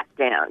sort of back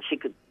down. She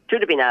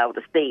should have been able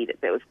to see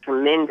that there was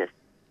tremendous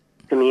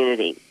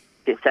community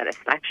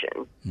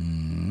dissatisfaction.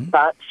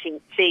 But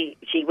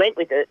she went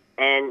with it,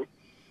 and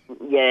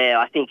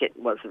I think it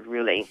was a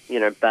really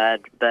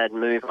bad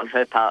move on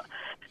her part.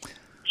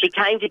 She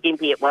came to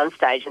Gympie at one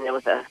stage, and there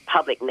was a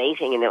public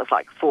meeting, and there was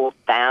like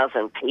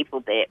 4,000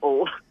 people there,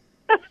 all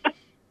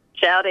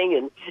shouting.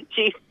 And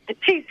she's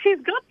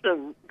got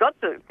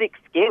some thick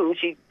skin.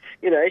 She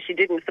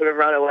didn't sort of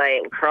run away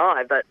and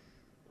cry, but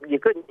you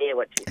couldn't hear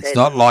what she said. It's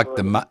not like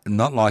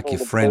not like all your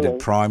the friend at bullying.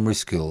 primary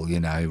school, who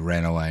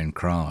ran away and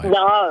cried.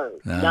 No,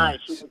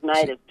 she was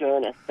made of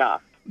Gerner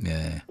stuff.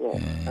 Yeah,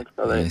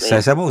 Absolutely. Yeah.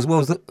 So what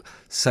was the?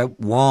 So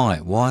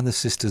why the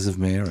Sisters of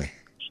Mary?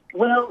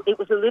 Well, it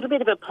was a little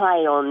bit of a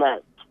play on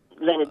that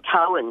Leonard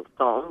Cohen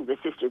song, The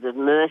Sisters of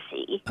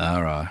Mercy,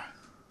 All right.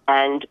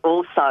 and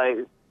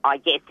also, I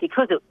guess,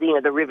 because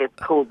the river's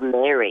called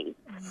Mary,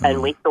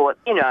 and we thought,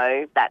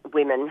 that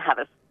women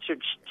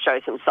should show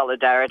some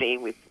solidarity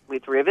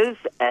with rivers,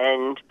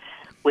 and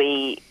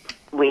we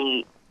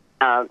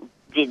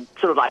did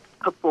sort of like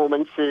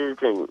performances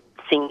and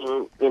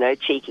singing,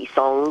 cheeky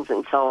songs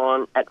and so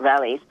on at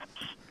rallies.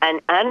 And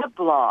Anna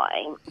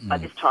Bligh, by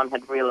this time,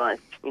 had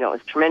realised, it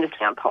was a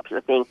tremendously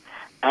unpopular thing,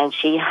 and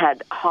she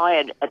had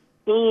hired a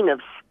team of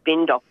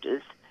spin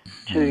doctors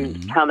to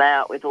come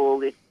out with all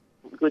this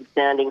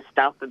good-sounding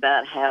stuff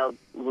about how,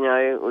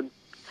 it would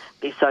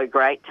be so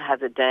great to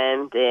have a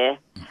dam there.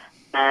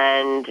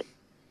 And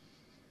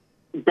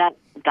it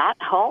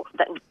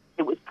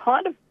was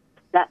kind of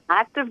that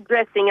act of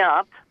dressing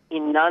up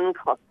in nun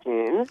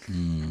costumes,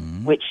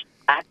 which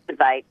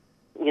activate,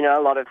 a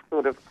lot of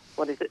sort of,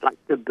 what is it, like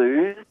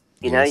taboos?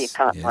 You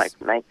can't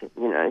make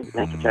it,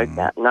 make a joke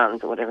about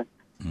nuns or whatever.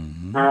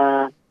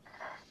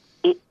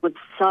 It was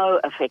so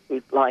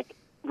effective. Like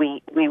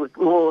we were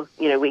more,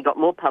 we got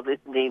more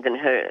publicity than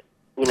her.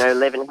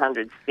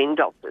 1,100 spin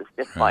doctors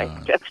just by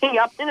dressing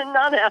up in a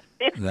nun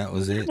outfit. That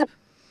was it.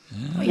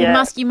 Well,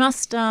 you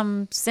must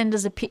send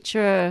us a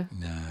picture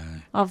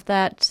of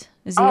that,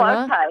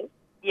 Zela. Oh, okay.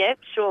 Yeah,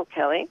 sure,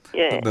 Kelly.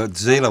 Yeah. But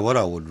Zela, what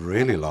I would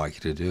really like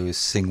you to do is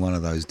sing one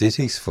of those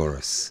ditties for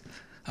us.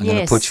 I'm going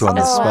to Yes. put you on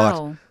the Oh, spot.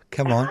 wow.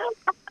 Come on.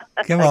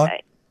 Come on.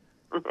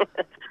 Okay.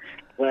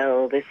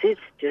 Well, the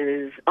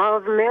Sisters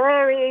of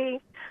Mary,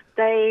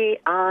 they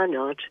are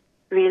not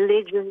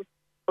religious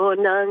or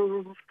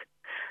nuns,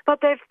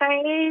 but their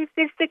faith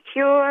is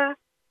secure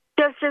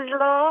just as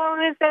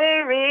long as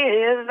their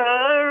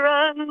river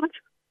runs.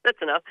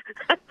 That's enough.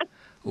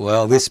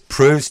 Well, this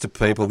proves to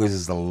people this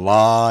is a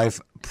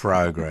live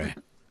program.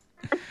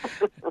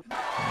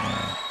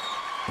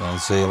 Well,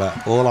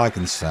 Zela, all I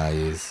can say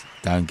is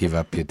don't give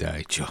up your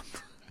day job.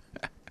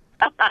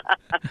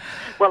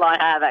 Well, I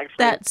have actually.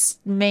 That's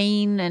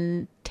mean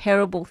and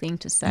terrible thing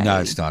to say. No,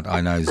 it's not.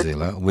 I know,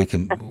 Zela. We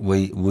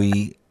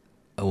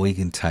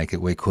can take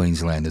it. We're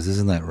Queenslanders,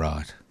 isn't that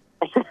right?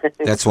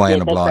 That's why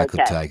Anna Bligh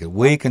could take it.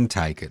 We can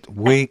take it.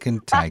 We can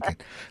take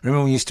it. Remember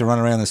when we used to run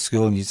around the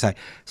school and you'd say,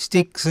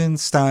 sticks and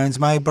stones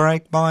may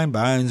break my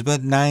bones,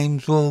 but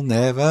names will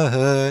never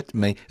hurt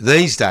me.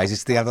 These days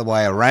it's the other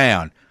way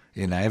around.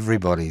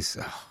 Everybody's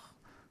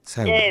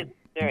so very,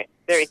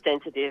 very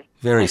sensitive.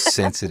 very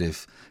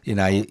sensitive.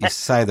 You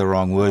say the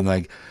wrong word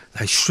and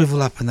they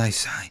shrivel up and they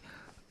say,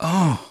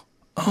 oh,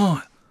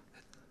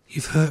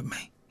 you've hurt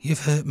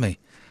me.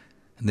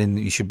 And then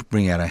you should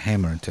bring out a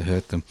hammer to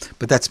hurt them.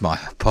 But that's my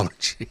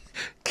apology.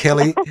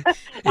 Kelly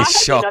is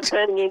shocked. You're not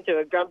turning into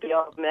a grumpy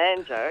old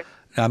man, Joe.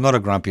 No, I'm not a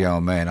grumpy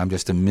old man. I'm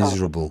just a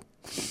miserable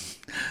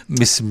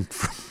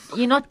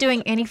You're not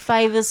doing any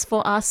favours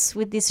for us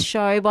with this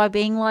show by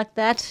being like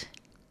that.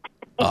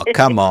 Oh,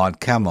 come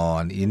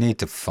on. You need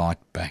to fight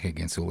back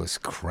against all this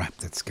crap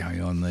that's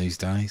going on these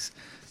days.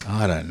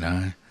 I don't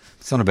know.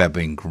 It's not about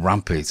being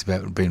grumpy. It's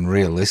about being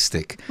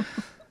realistic.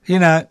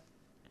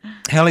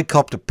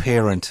 Helicopter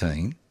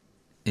parenting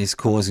is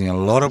causing a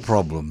lot of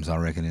problems, I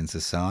reckon, in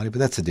society, but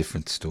that's a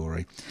different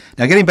story.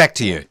 Now, getting back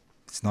to you.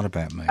 It's not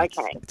about me.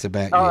 Okay. It's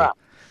about All you. right.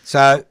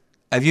 So,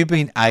 have you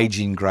been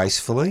ageing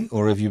gracefully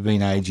or have you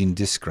been ageing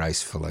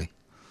disgracefully?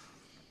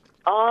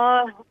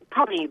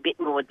 Probably a bit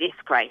more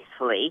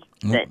disgracefully.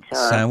 But,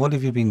 So, what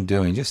have you been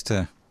doing just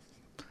to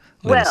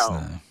let us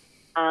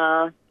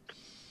know?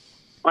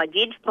 I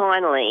did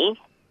finally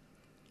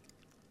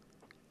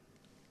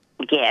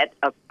get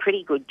a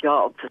pretty good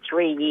job for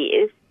 3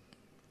 years.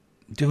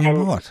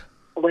 Doing what?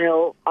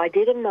 Well, I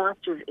did a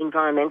Master of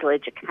Environmental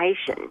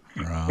Education,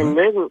 Right. and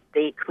then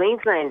the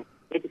Queensland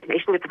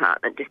Education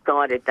Department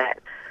decided that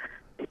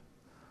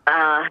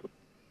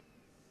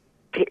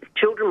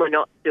children were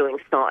not doing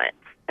science,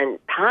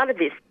 and part of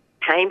this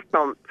came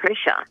from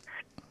pressure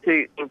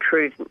to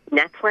improve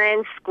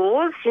NAPLAN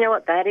scores. You know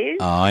what that is?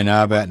 Oh, I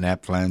know about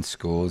NAPLAN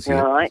scores.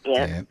 Yep. Right,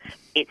 yeah. Yep.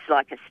 It's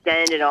like a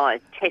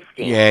standardised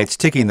testing. Yeah, it's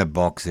ticking the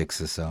box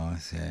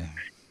exercise, yeah.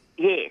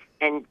 Yes,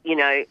 and,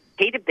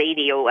 Peter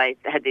Beattie always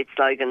had this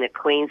slogan that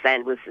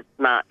Queensland was a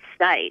smart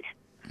state.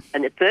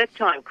 And the first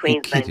time You're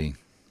Queensland kidding.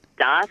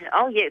 data,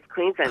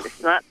 Queensland, the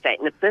smart state,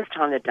 and the first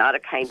time the data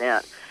came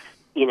out,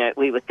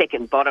 we were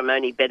second bottom,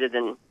 only better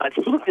than, I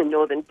think, the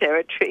Northern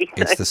Territory.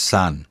 It's the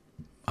sun.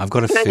 I've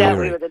got a Turned out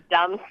we theory. were the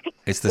dumb.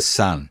 It's the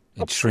sun.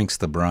 It shrinks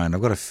the brain.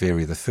 I've got a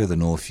theory. The further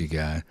north you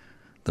go,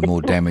 the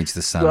more damage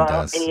the sun Well,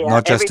 does. anyhow,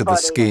 Not just to the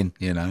everybody- skin,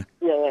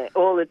 Yeah,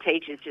 all the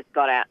teachers just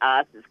got our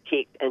asses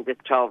kicked and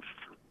just told,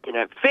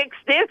 fix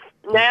this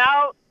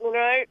now,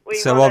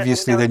 So wanna,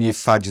 obviously then you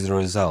fudge the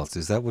results.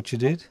 Is that what you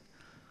did?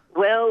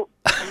 Well,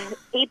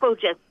 people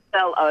just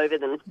fell over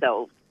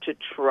themselves to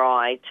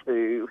try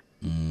to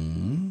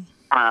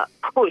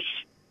push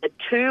the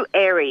two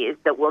areas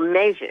that were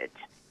measured,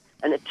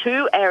 and the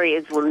two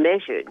areas were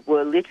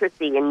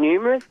literacy and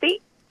numeracy.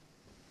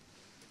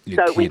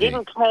 You're So we kidding.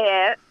 didn't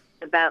care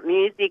about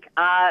music,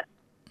 art,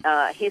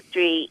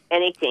 history,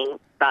 anything,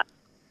 but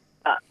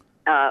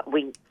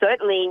we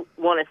certainly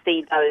want to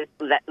see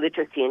that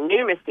literacy and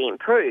numeracy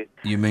improve.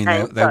 You mean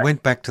And they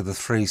went back to the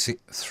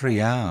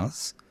three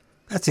R's?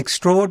 That's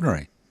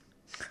extraordinary.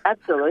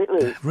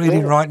 Absolutely.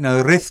 Reading, writing,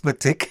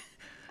 arithmetic.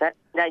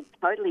 They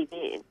totally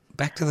did.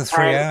 Back to the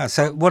three R's.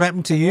 So what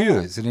happened to you?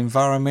 Is it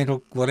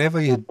environmental,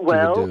 whatever you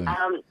were doing?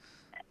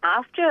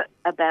 After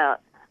about,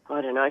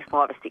 5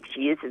 or 6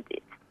 years of this,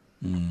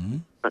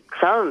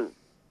 some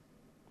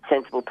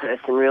sensible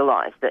person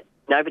realised that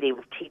nobody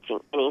was teaching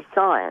any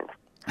science.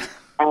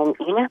 And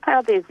you know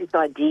how there's this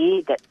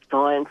idea that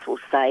science will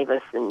save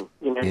us and,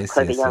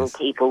 clever young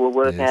people will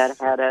work out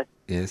how to,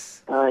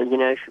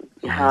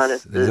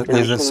 harness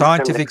There's a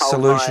scientific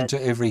solution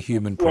to every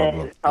human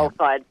problem. Yeah, the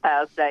coal-fired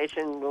power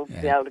station will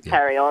be able to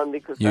carry on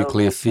because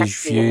nuclear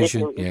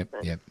fusion. Yep.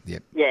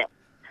 Yeah.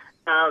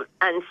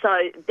 And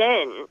so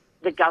then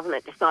the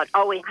government decided,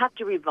 we have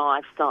to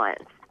revive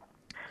science.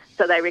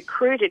 So they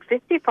recruited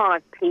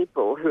 55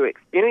 people who are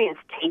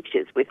experienced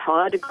teachers with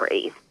higher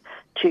degrees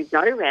to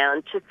go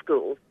around to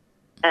schools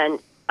and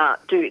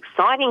do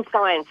exciting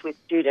science with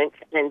students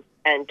and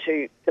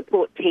to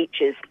support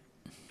teachers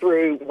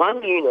through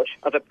one unit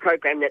of a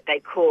program that they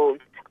called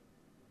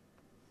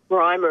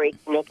Primary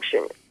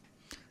Connection.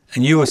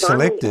 And you were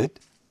selected?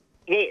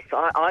 Yes,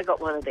 I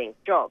got one of these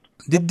jobs.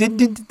 Did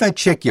they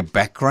check your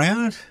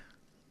background,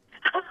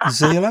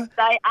 Zela?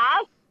 They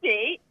asked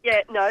me,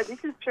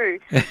 this is true,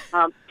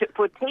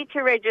 for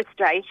teacher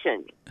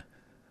registration,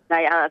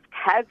 they asked,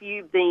 have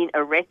you been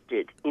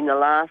arrested in the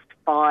last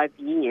 5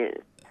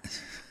 years?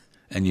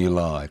 And you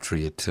lied through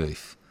your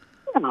teeth.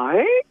 No,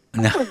 I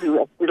was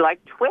arrested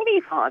like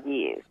 25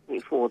 years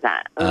before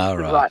that. It was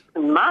right. like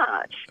in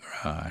March.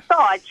 Right. So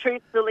I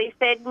truthfully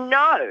said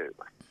no.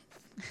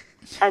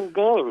 And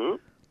then,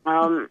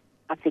 I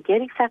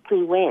forget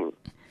exactly when,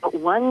 but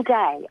one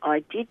day I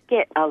did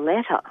get a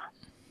letter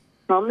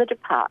from the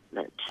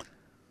department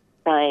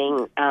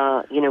saying,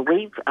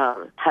 we've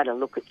had a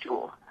look at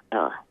your,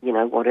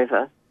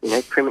 whatever,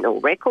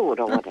 criminal record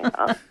or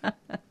whatever.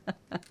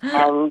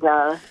 And,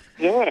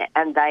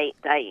 and they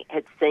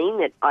had seen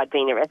that I'd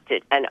been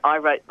arrested. And I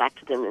wrote back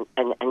to them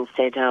and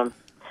said, I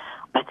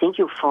think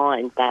you'll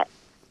find that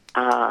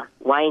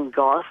Wayne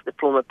Goss, the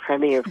former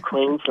Premier of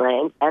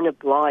Queensland, Anna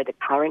Bligh, the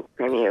current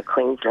Premier of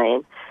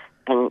Queensland,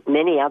 and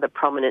many other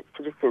prominent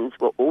citizens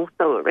were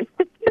also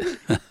arrested.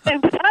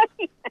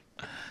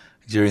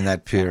 During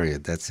that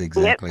period, that's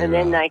exactly and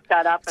right. then they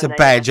shut up. It's a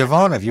badge of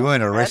honour. If you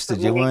weren't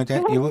arrested, you weren't.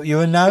 You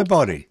were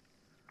nobody.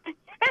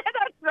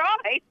 That's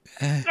right.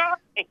 That's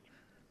right.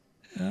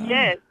 Oh.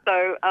 Yeah.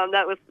 So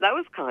that was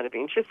kind of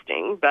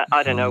interesting, but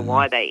I don't know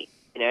why they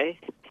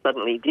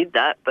suddenly did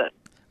that. But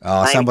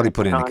somebody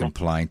put in a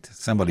complaint.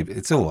 Somebody always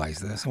puts in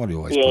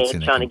a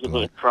complaint. trying to give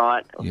me a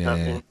fright or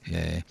something.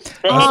 Yeah.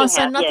 But Oh, anyhow,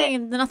 so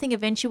nothing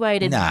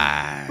eventuated.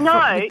 No.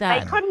 No, with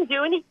that. they couldn't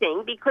do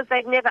anything because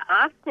they'd never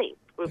asked me.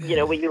 Were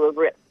you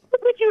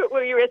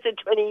arrested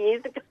 20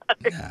 years ago?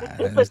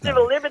 For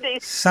civil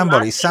liberties. Some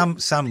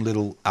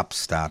little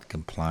upstart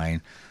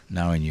complain,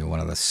 knowing you're one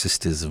of the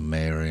Sisters of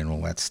Mary and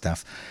all that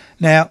stuff.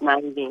 Now,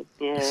 Maybe,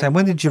 yeah. so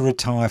when did you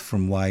retire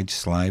from wage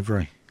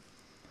slavery?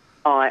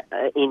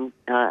 In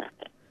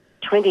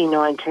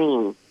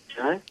 2019,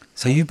 Joe.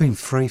 So you've been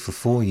free for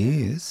 4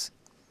 years.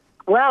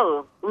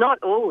 Well, not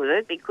all of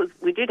it because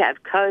we did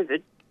have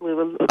COVID. We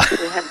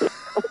had.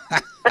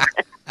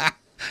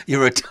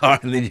 You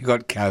retired and then you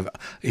got COVID.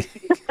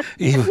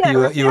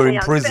 you were in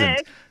prison.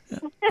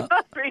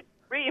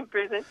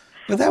 Re-imprisoned.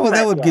 Well,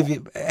 that would give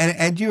you.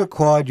 And you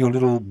acquired your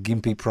little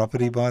gimpy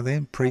property by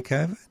then,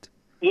 pre-COVID.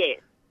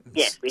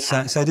 Yes, we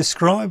have. So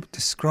describe.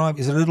 Is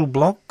it a little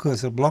block?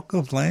 Is it a block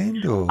of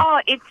land or?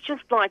 Oh, it's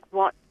just like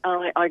what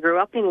I grew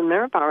up in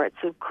Maryborough.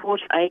 It's a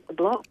quarter-acre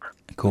block.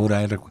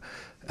 Quarter-acre.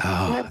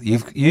 Oh,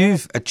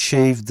 you've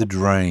achieved the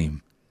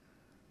dream.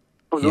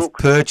 You've Look,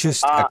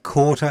 purchased a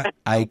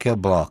quarter-acre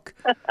block.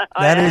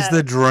 That is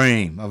the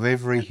dream of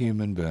every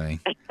human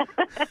being.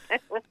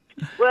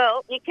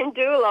 Well, you can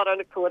do a lot on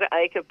a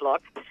quarter-acre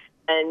block,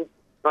 and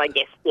I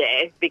guess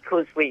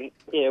because we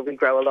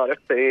grow a lot of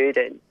food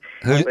and.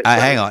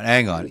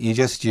 Hang on. You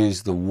just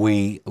used the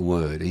we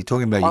word. Are you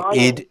talking about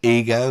your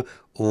ego,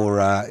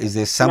 or is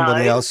there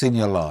somebody else in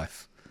your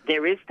life?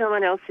 There is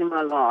someone else in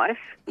my life.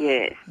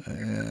 Yes.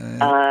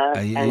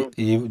 Are you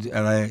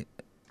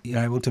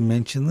able to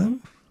mention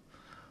them?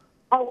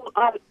 Oh,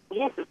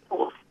 yes, of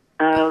course.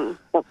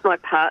 That's my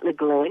partner,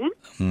 Glenn.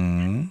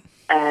 Mm.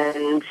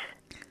 And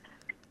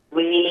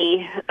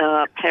we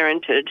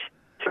parented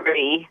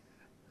 3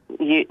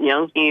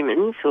 young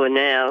humans who are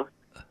now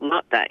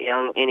not that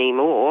young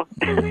anymore,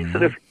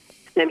 sort of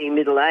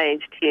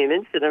semi-middle-aged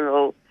humans that are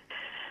all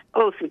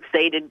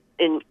succeeded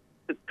in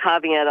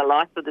carving out a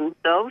life for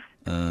themselves.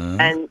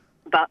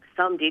 But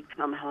some did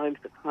come home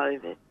for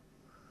COVID.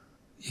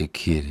 You're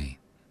kidding.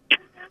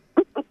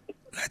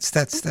 That's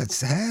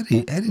how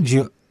did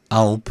you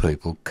old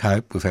people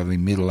cope with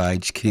having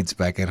middle-aged kids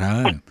back at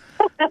home?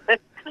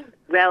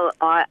 Well,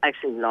 I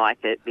actually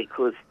like it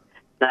because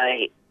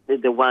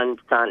the one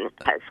son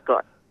has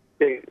got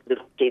 2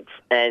 little kids,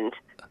 and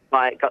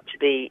I got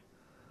to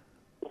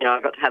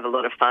have a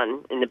lot of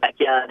fun in the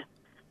backyard.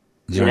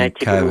 During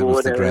tipping COVID with the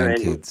water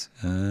grandkids.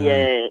 and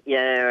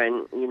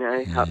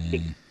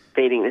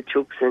feeding the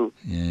chooks and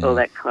all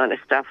that kind of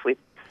stuff with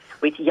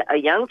a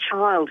young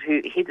child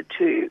who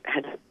hitherto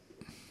had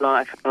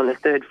life on the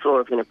 3rd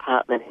floor of an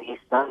apartment in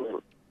East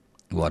London.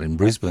 What, in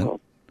Brisbane?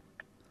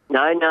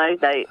 No, my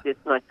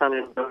son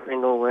and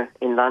daughter-in-law were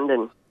in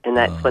London, and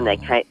that's when they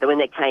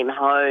came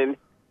home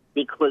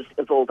because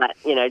of all that,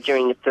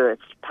 during the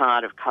first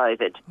part of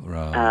COVID.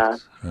 Right.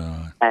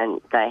 And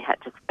they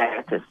had to stay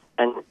with us.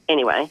 And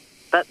anyway,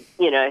 but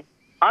I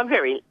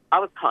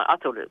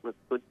thought it was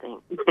a good thing.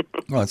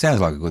 Well, it sounds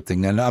like a good thing.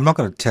 Now, I'm not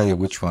going to tell you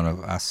which one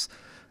of us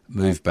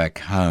moved back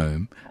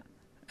home,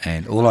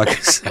 and all I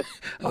can say,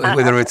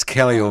 whether it's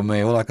Kelly or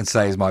me, all I can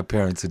say is my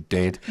parents are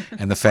dead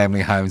and the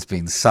family home's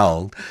been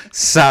sold.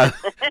 So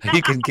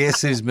you can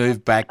guess who's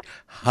moved back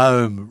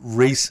home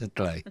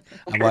recently.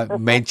 I won't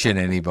mention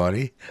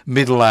anybody.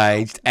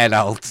 Middle-aged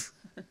adults.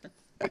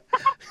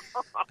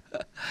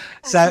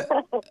 So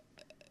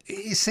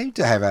you seem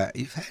to have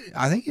you've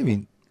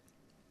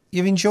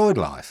enjoyed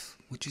life,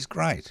 which is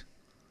great.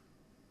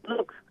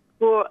 Look,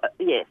 for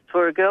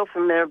a girl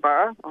from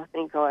Maryborough, I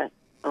think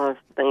I've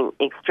been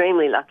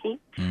extremely lucky.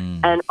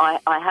 And I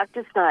have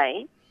to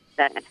say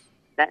that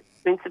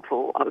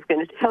principal, I was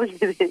going to tell you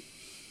this,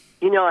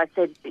 I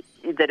said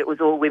that it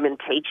was all women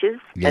teachers.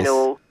 Yes. And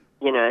all,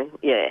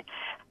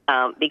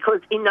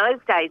 because in those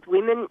days,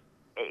 women,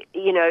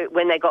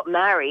 when they got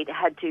married,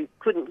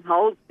 couldn't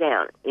hold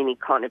down any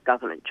kind of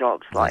government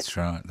jobs. That's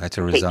right. They had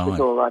to teachers resign.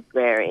 or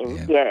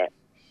librarians. Yeah.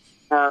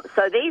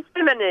 So these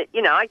women,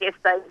 I guess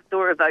they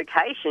saw a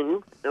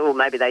vocation, or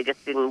maybe they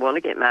just didn't want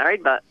to get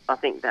married, but I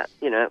think that,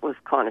 it was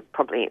kind of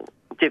probably a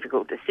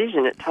difficult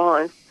decision at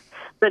times.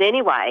 But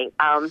anyway,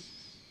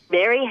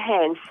 Mary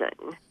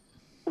Hanson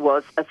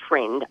was a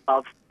friend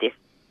of this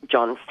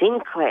John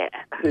Sinclair,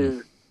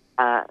 who,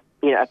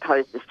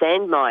 opposed to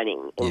sand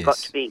mining and got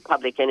to be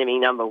public enemy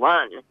number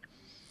 1.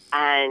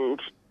 And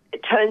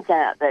it turns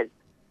out that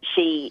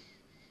she,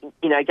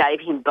 gave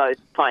him both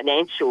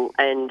financial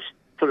and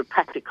sort of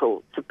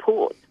practical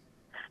support.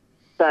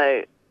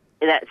 So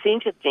that's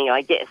interesting,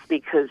 I guess,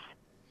 because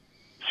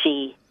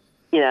she,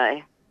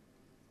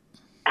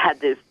 had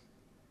this,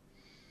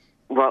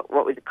 what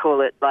would you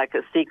call it, like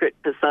a secret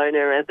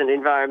persona as an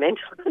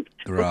environmentalist.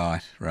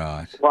 Right.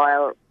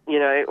 While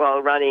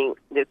running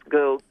this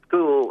girls'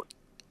 school,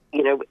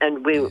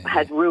 and we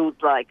had rules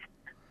like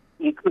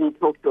you couldn't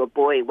talk to a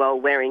boy while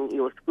wearing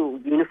your school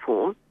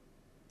uniform.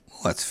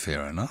 Well, that's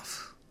fair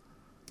enough.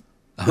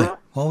 Why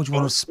would you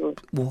want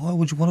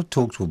to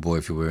talk to a boy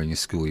if you're wearing your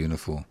school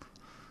uniform?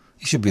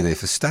 You should be there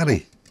for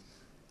study.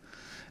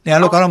 Now,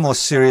 look, on a more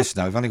serious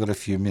note, we've only got a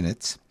few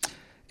minutes.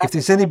 If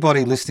there's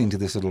anybody listening to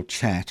this little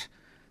chat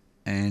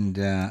and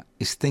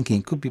is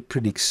thinking it could be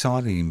pretty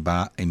exciting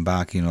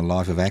embarking on a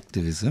life of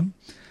activism,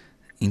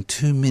 in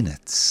 2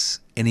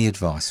 minutes, any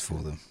advice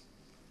for them?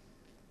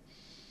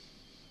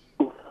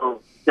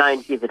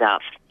 Don't give it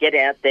up. Get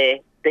out there,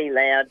 be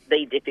loud,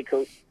 be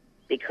difficult,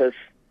 because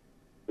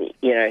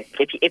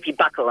if you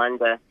buckle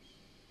under,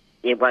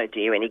 it won't do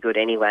you any good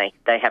anyway.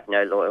 They have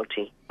no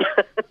loyalty.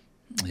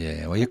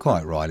 Yeah, well, you're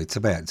quite right. It's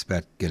about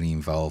getting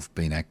involved,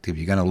 being active.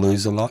 You're going to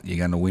lose a lot, you're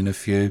going to win a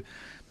few,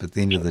 but at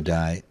the end of the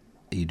day,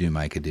 you do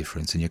make a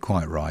difference. And you're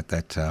quite right.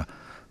 That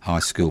high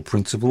school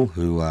principal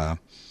who,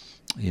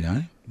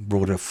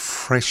 brought a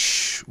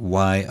fresh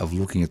way of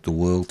looking at the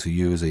world to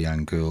you as a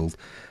young girl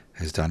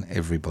has done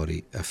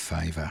everybody a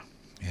favour.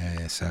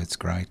 Yeah, so it's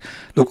great.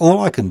 Look,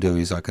 all I can do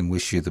is I can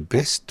wish you the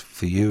best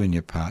for you and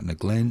your partner,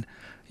 Glenn,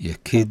 your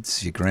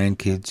kids, your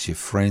grandkids, your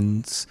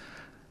friends,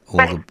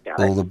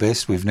 all the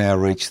best. We've now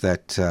reached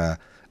that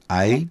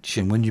age,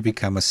 and when you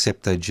become a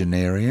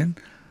septuagenarian,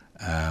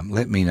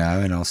 let me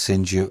know and I'll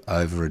send you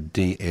over a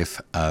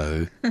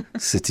DFO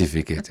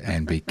certificate.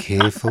 And be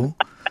careful.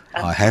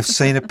 I have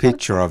seen a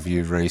picture of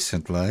you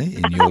recently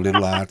in your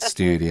little art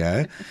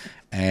studio,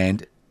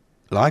 and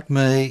like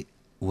me,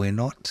 we're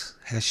not,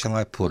 how shall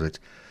I put it,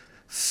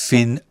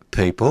 thin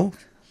people.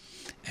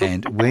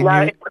 And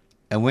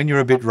when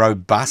you're a bit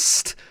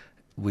robust,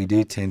 we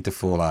do tend to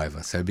fall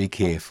over. So be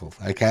careful.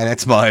 Okay,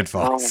 that's my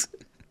advice.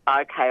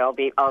 Okay, I'll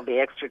be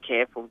extra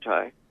careful,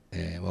 Joe.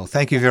 Yeah, well,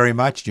 thank you very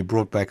much. You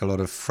brought back a lot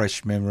of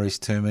fresh memories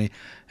to me,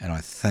 and I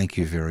thank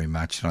you very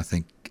much. And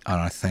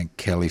I thank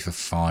Kelly for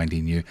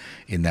finding you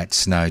in that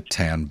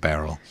Snowtown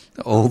barrel.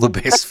 All the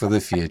best for the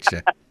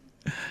future.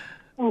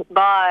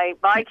 Bye,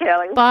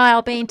 Kelly. Bye,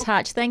 I'll be in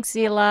touch. Thanks,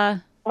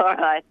 Zela. All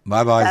right.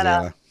 Bye,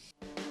 Zela.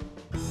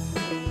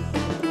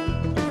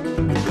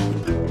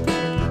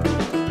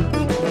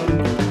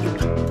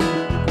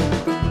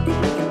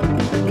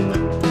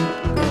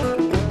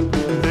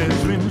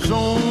 There's been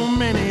so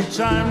many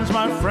times,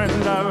 my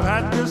friend, I've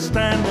had to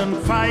stand and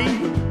fight.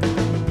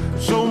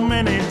 So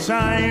many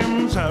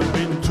times I've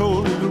been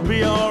told it'll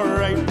be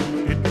alright.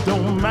 It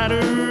don't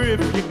matter if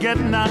you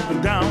get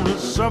knocked down to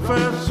suffer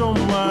so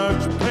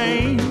much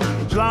pain,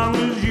 as long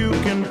as you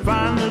can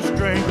find the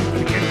strength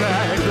to get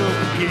back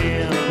up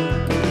again,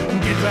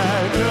 get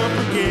back up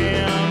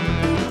again.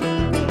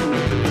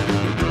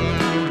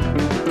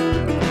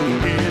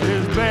 It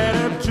is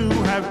better to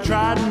have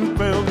tried and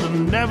failed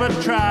than never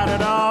tried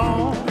at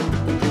all.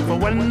 For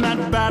when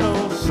that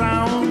battle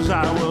sounds,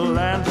 I will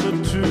answer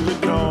to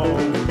the call.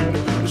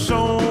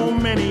 So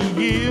many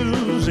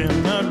years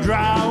in a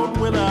drought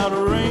without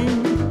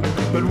rain,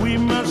 but we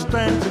must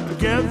stand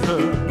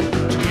together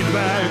to get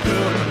back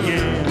up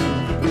again,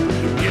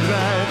 get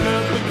back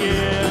up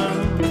again.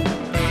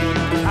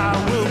 I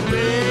will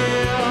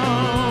bear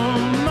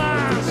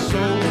my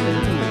soul,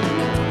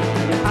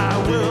 I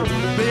will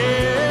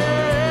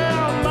bear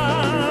my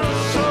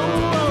soul.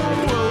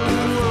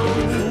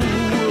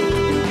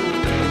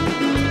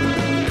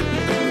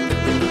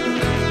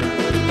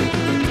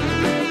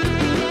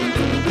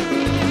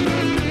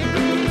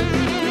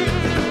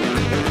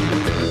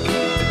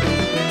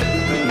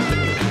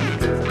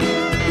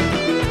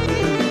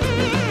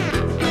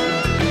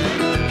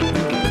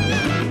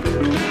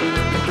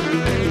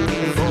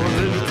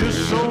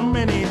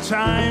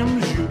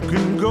 Times you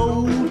can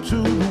go to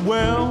the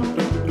well,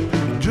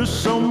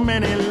 just so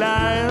many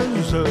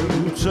lies a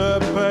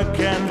usurper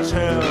can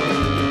tell.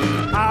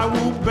 I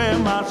will bear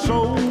my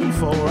soul,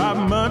 for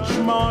I've much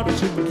more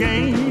to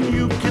gain.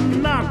 You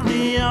can knock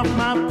me off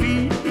my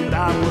feet, but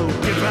I will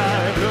get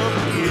back up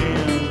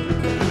again,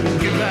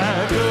 get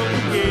back up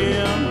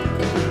again,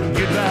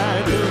 get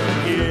back up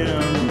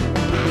again,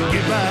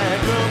 get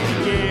back up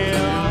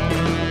again.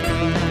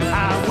 I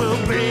will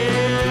bear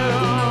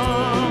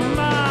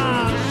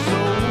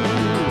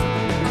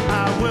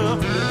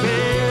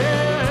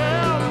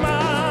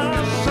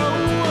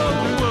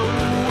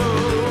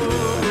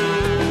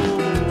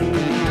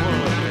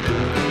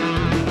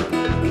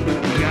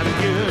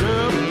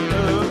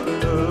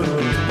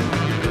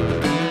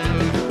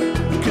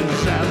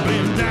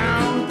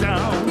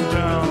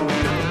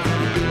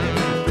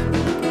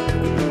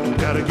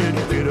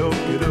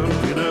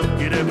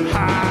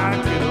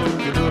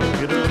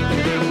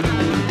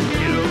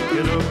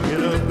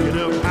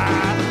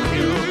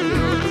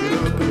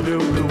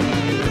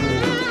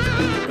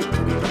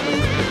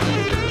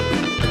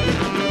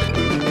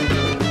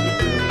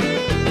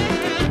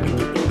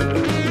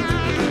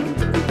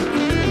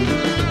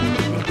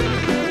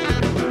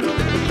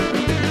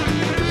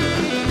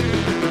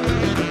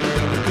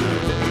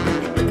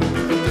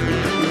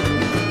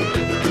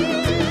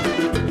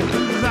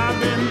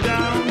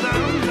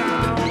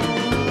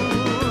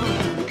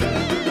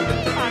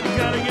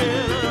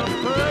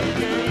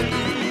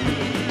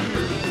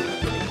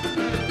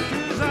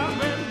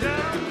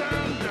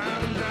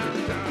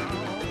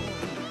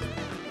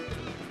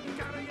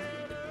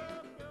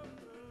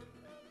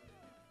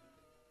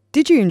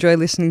Did you enjoy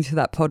listening to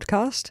that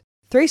podcast?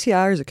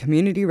 3CR is a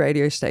community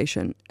radio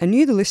station, and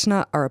you, the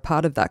listener, are a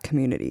part of that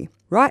community.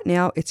 Right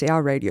now, it's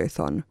our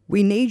radiothon.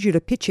 We need you to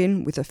pitch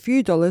in with a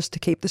few dollars to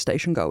keep the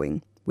station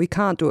going. We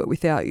can't do it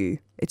without you.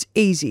 It's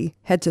easy.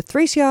 Head to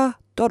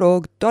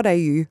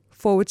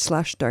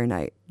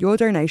 3cr.org.au/donate. Your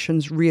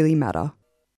donations really matter.